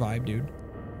such a vibe, dude.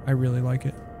 I really like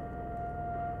it.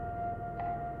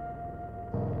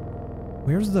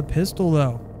 Where's the pistol,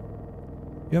 though?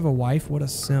 You have a wife? What a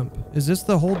simp. Is this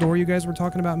the whole door you guys were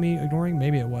talking about me ignoring?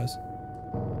 Maybe it was.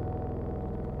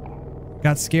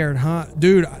 Got scared, huh?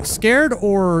 Dude, scared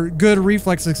or good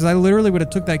reflexes? Because I literally would have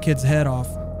took that kid's head off.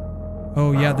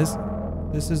 Oh, yeah, this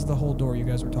is the whole door you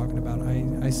guys were talking about.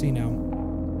 I see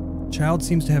now. Child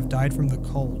seems to have died from the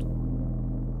cold.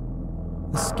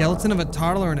 The skeleton of a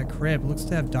toddler in a crib looks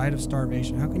to have died of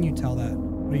starvation. How can you tell that?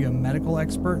 Are you a medical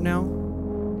expert now?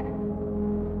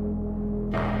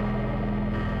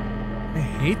 I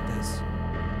hate this.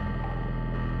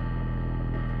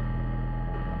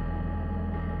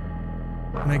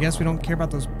 And I guess we don't care about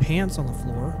those pants on the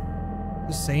floor.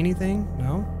 Just say anything?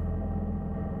 No?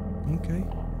 Okay.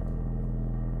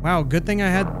 Wow, good thing I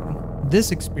had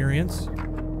this experience.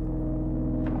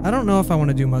 I don't know if I want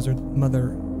to do Mother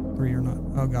 3 or not.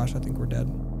 Oh gosh, I think we're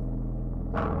dead.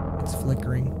 It's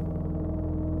flickering.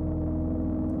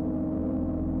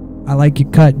 I like your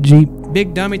cut, Jeep.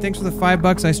 Big Dummy, thanks for the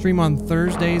 $5. I stream on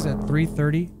Thursdays at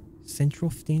 3:30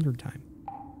 Central Standard Time.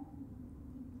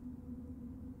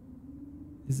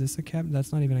 Is this a cabinet?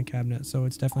 That's not even a cabinet, so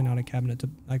it's definitely not a cabinet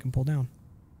I can pull down.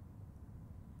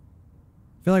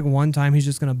 I feel like one time he's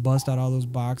just going to bust out all those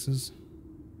boxes.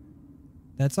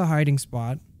 That's a hiding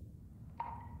spot.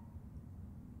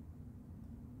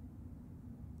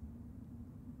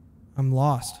 I'm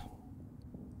lost.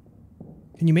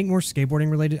 Can you make more skateboarding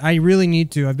related? I really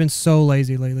need to. I've been so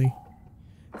lazy lately.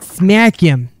 Smack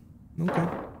him. Okay.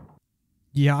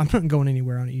 Yeah, I'm not going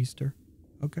anywhere on Easter.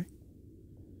 Okay.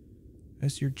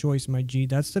 That's your choice, my G.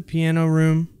 That's the piano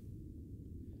room.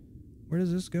 Where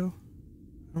does this go?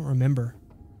 I don't remember.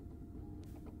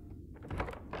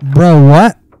 Bro,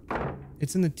 what?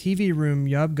 It's in the TV room,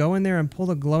 yup. Go in there and pull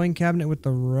the glowing cabinet with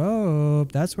the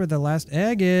rope. That's where the last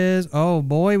egg is. Oh,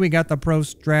 boy, we got the pro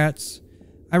strats.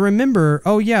 I remember.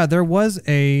 Oh, yeah, there was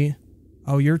a...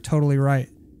 Oh, you're totally right.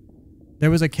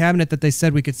 There was a cabinet that they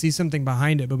said we could see something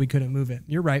behind it, but we couldn't move it.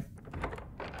 You're right.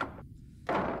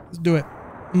 Let's do it.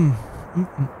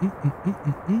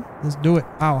 Let's do it.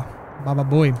 Ow. Baba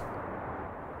boy.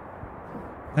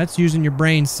 That's using your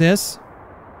brain, sis.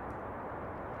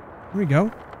 Here we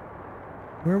go.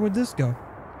 Where would this go?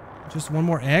 Just one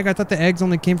more egg? I thought the eggs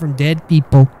only came from dead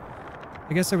people.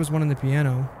 I guess there was one in the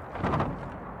piano.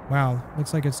 Wow.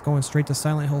 Looks like it's going straight to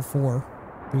Silent Hill 4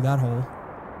 through that hole.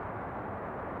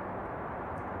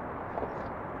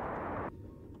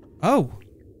 Oh.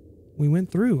 We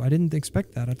went through. I didn't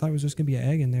expect that. I thought it was just going to be an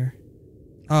egg in there.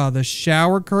 Oh, the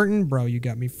shower curtain? Bro, you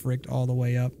got me fricked all the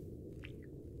way up.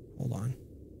 Hold on.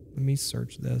 Let me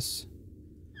search this.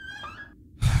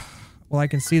 Well, I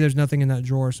can see there's nothing in that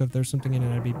drawer, so if there's something in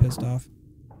it, I'd be pissed off.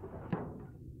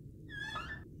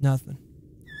 Nothing.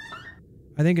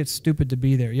 I think it's stupid to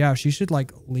be there. Yeah, she should,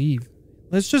 like, leave.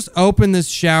 Let's just open this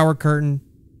shower curtain.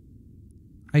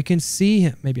 I can see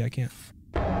him. Maybe I can't.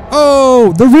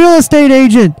 Oh, the real estate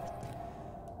agent!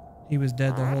 He was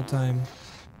dead the whole time.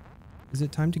 Is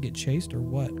it time to get chased or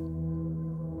what?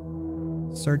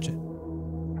 Search it.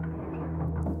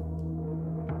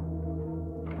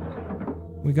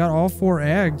 We got all 4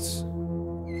 eggs.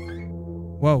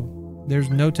 Whoa.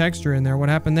 There's no texture in there. What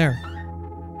happened there?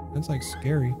 That's like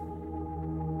scary.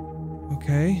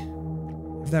 Okay.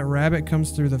 If that rabbit comes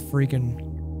through the freaking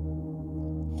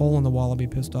hole in the wall, I'll be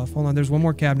pissed off. Hold on. There's one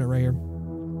more cabinet right here.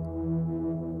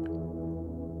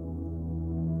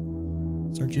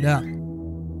 Search it out.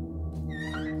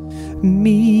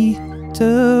 Me-topia.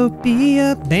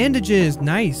 Bandages.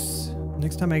 Nice.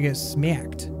 Next time I get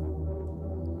smacked.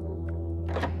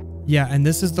 Yeah, and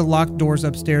this is the locked doors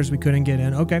upstairs we couldn't get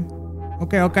in. Okay.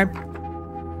 Okay, okay.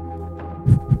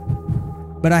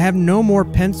 But I have no more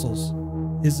pencils,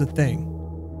 is the thing.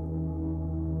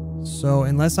 So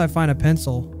unless I find a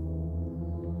pencil,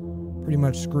 pretty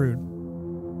much screwed.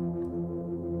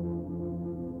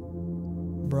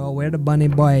 Bro, where the bunny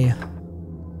boy?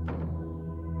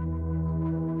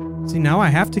 See, now I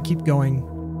have to keep going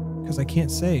because I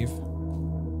can't save.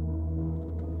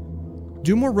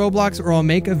 Do more Roblox or I'll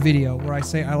make a video where I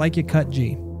say I like you cut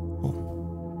G.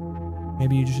 Oh.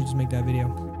 Maybe you should just make that video.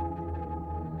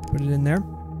 Put it in there.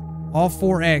 All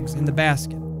 4 eggs in the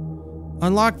basket.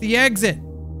 Unlock the exit.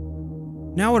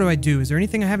 Now what do I do? Is there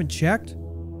anything I haven't checked?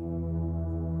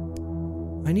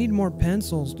 I need more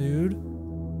pencils, dude.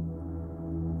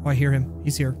 Oh, I hear him.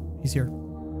 He's here. He's here.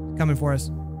 He's coming for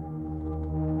us.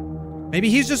 Maybe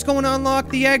he's just going to unlock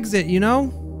the exit, you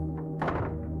know?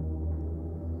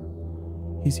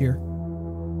 He's here.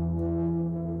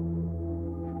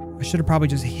 I should have probably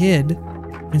just hid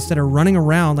instead of running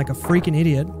around like a freaking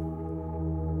idiot.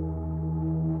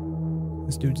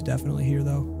 This dude's definitely here,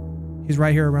 though. He's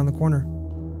right here around the corner.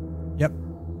 Yep.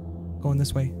 Going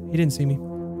this way. He didn't see me.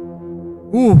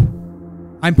 Ooh.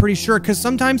 I'm pretty sure, because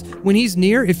sometimes when he's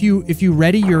near, if you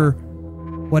ready your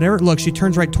whatever, look, she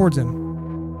turns right towards him.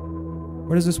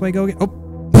 Where does this way go again? Oh.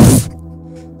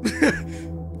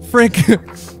 Frick.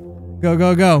 Go,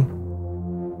 go, go.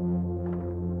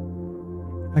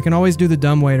 I can always do the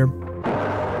dumb waiter.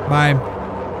 Bye.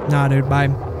 Nah, dude, bye.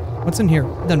 What's in here?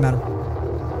 Doesn't matter.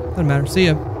 Doesn't matter. See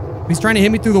ya. He's trying to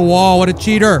hit me through the wall. What a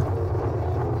cheater.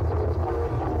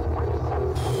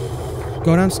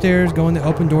 Go downstairs. Go in the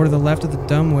open door to the left of the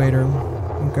dumb waiter.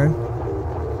 Okay.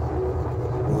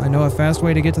 Well, I know a fast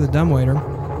way to get to the dumb waiter.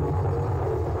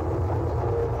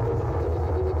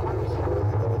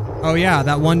 Oh, yeah.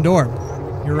 That one door.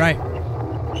 You're right.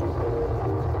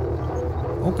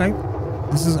 Okay.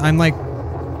 I'm like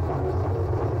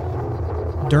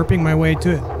derping my way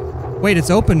to it. Wait, it's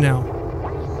open now.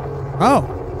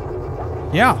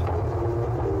 Oh. Yeah.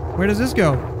 Where does this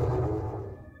go?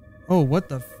 Oh, what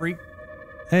the freak?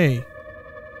 Hey.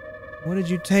 What did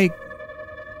you take?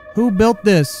 Who built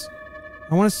this?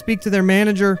 I want to speak to their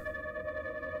manager.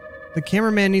 The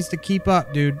cameraman needs to keep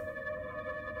up, dude.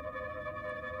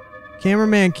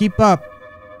 Cameraman, keep up.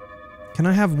 Can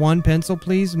I have one pencil,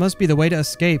 please? Must be the way to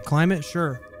escape. Climb it?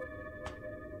 Sure.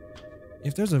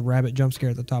 If there's a rabbit jump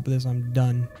scare at the top of this, I'm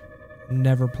done.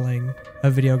 Never playing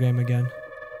a video game again.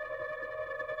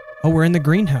 Oh, we're in the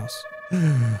greenhouse.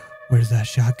 Where's that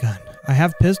shotgun? I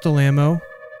have pistol ammo.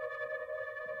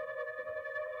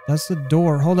 That's the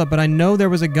door. Hold up, but I know there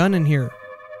was a gun in here.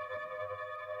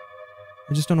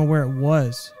 I just don't know where it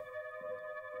was.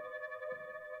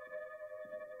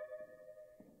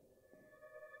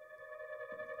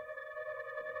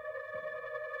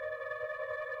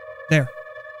 There.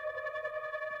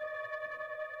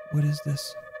 What is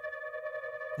this?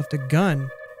 Left a gun.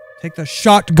 Take the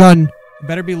shotgun. It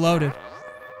better be loaded.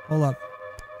 Hold up.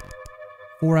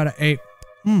 4 out of 8.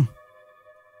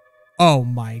 Oh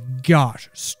my gosh.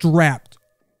 Strapped.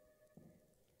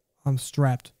 I'm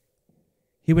strapped.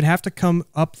 He would have to come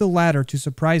up the ladder to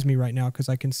surprise me right now because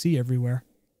I can see everywhere.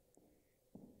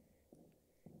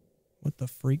 What the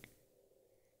freak?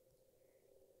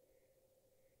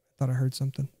 I thought I heard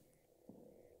something.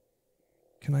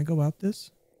 Can I go out this?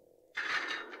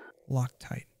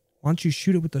 Loctite. Why don't you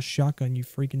shoot it with the shotgun, you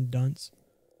freaking dunce?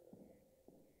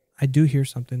 I do hear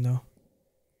something, though.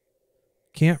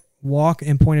 Can't walk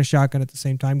and point a shotgun at the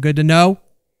same time. Good to know.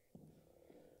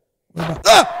 What about...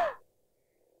 Ah!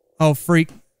 Oh, freak.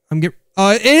 It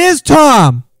is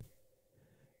Tom!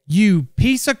 You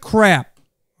piece of crap.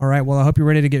 All right, well, I hope you're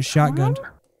ready to get shotgunned.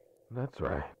 That's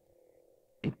right.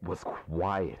 It was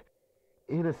quiet.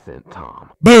 Innocent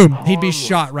Tom. Boom! He'd be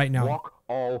shot right now. Walk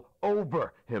all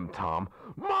over him, Tom.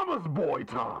 Mama's boy,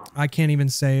 Tom. I can't even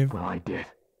save. Well, I did.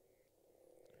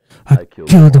 I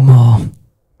killed them all.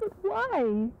 But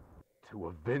why? To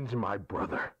avenge my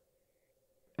brother.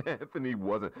 Anthony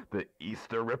wasn't the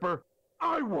Easter Ripper.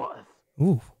 I was.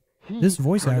 Ooh. This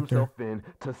voice turned actor. himself in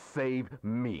to save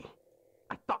me.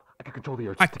 I thought I could control the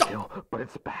urge to kill, but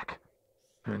it's back.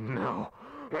 And now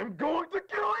I'm going to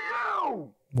kill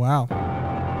you! Wow.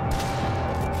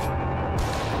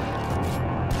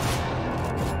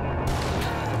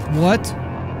 What?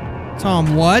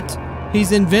 Tom, what?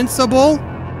 He's invincible?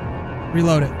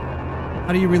 Reload it.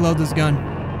 How do you reload this gun?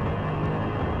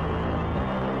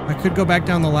 I could go back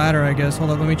down the ladder, I guess.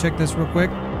 Hold up, let me check this real quick.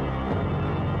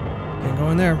 Can't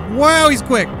go in there. Wow, he's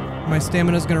quick! My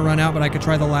stamina's gonna run out, but I could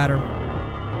try the ladder.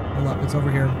 Hold up, it's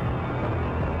over here.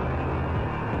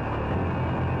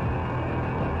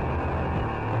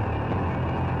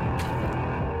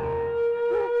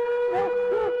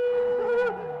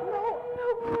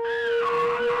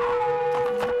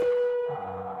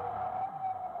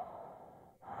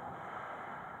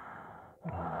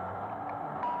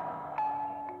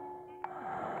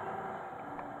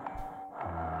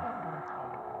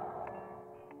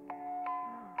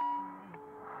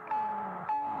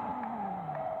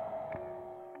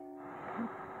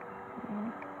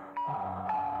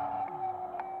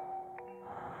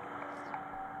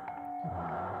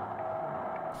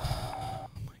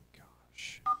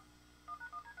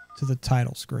 to the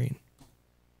title screen.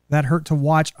 That hurt to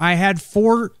watch. I had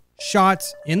 4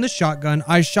 shots in the shotgun.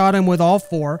 I shot him with all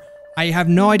 4. I have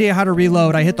no idea how to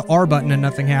reload. I hit the R button and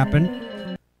nothing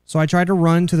happened. So I tried to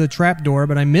run to the trap door,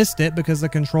 but I missed it because the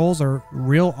controls are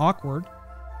real awkward.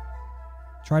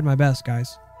 Tried my best,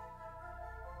 guys.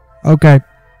 Okay.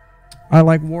 I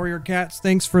like Warrior Cats.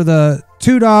 Thanks for the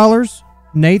 $2.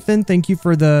 Nathan, thank you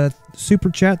for the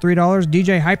super chat, $3.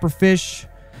 DJ Hyperfish.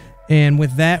 And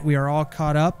with that, we are all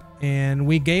caught up. And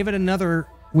we gave it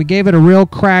a real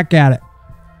crack at it.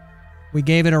 We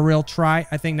gave it a real try.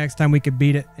 I think next time we could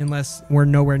beat it, unless we're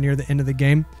nowhere near the end of the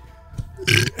game.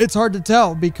 It's hard to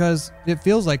tell because it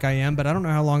feels like I am, but I don't know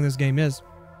how long this game is.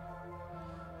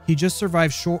 He just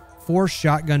survived 4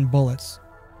 shotgun bullets.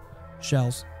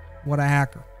 Shells. What a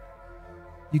hacker.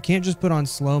 You can't just put on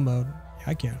slow mode. Yeah,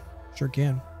 I can. Sure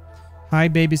can. Hi,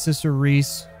 baby sister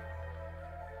Reese.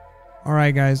 All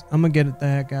right, guys. I'm going to get the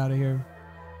heck out of here.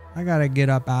 I got to get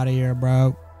up out of here,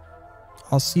 bro.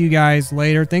 I'll see you guys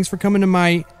later. Thanks for coming to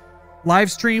my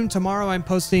live stream. Tomorrow I'm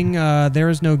posting There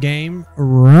Is No Game.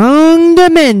 Wrong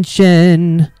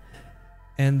Dimension.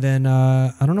 And then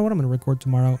I don't know what I'm going to record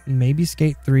tomorrow. Maybe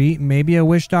Skate 3. Maybe a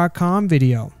Wish.com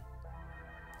video.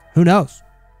 Who knows?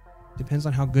 Depends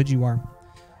on how good you are.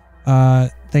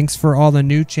 Thanks for all the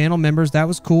new channel members. That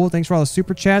was cool. Thanks for all the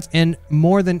super chats. And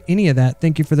more than any of that,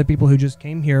 thank you for the people who just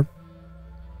came here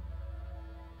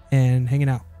and hanging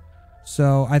out.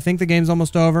 So I think the game's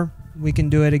almost over. We can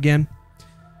do it again.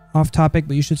 Off topic,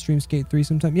 but you should stream Skate 3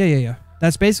 sometime. Yeah.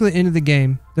 That's basically the end of the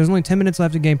game. There's only 10 minutes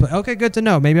left of gameplay. Okay, good to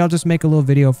know. Maybe I'll just make a little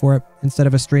video for it instead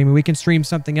of a stream. And we can stream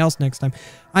something else next time.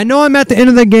 I know I'm at the end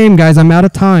of the game, guys. I'm out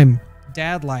of time.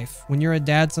 Dad life. When you're a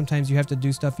dad, sometimes you have to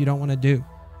do stuff you don't want to do.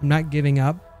 I'm not giving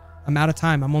up. I'm out of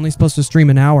time. I'm only supposed to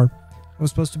stream an hour. I was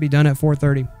supposed to be done at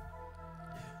 4:30. All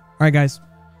right, guys.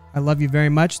 I love you very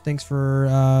much. Thanks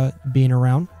for being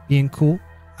around, being cool.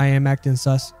 I am acting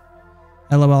sus.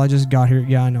 LOL, I just got here.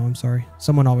 Yeah, I know. I'm sorry.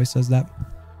 Someone always says that.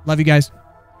 Love you guys.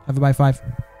 Have a bye 5.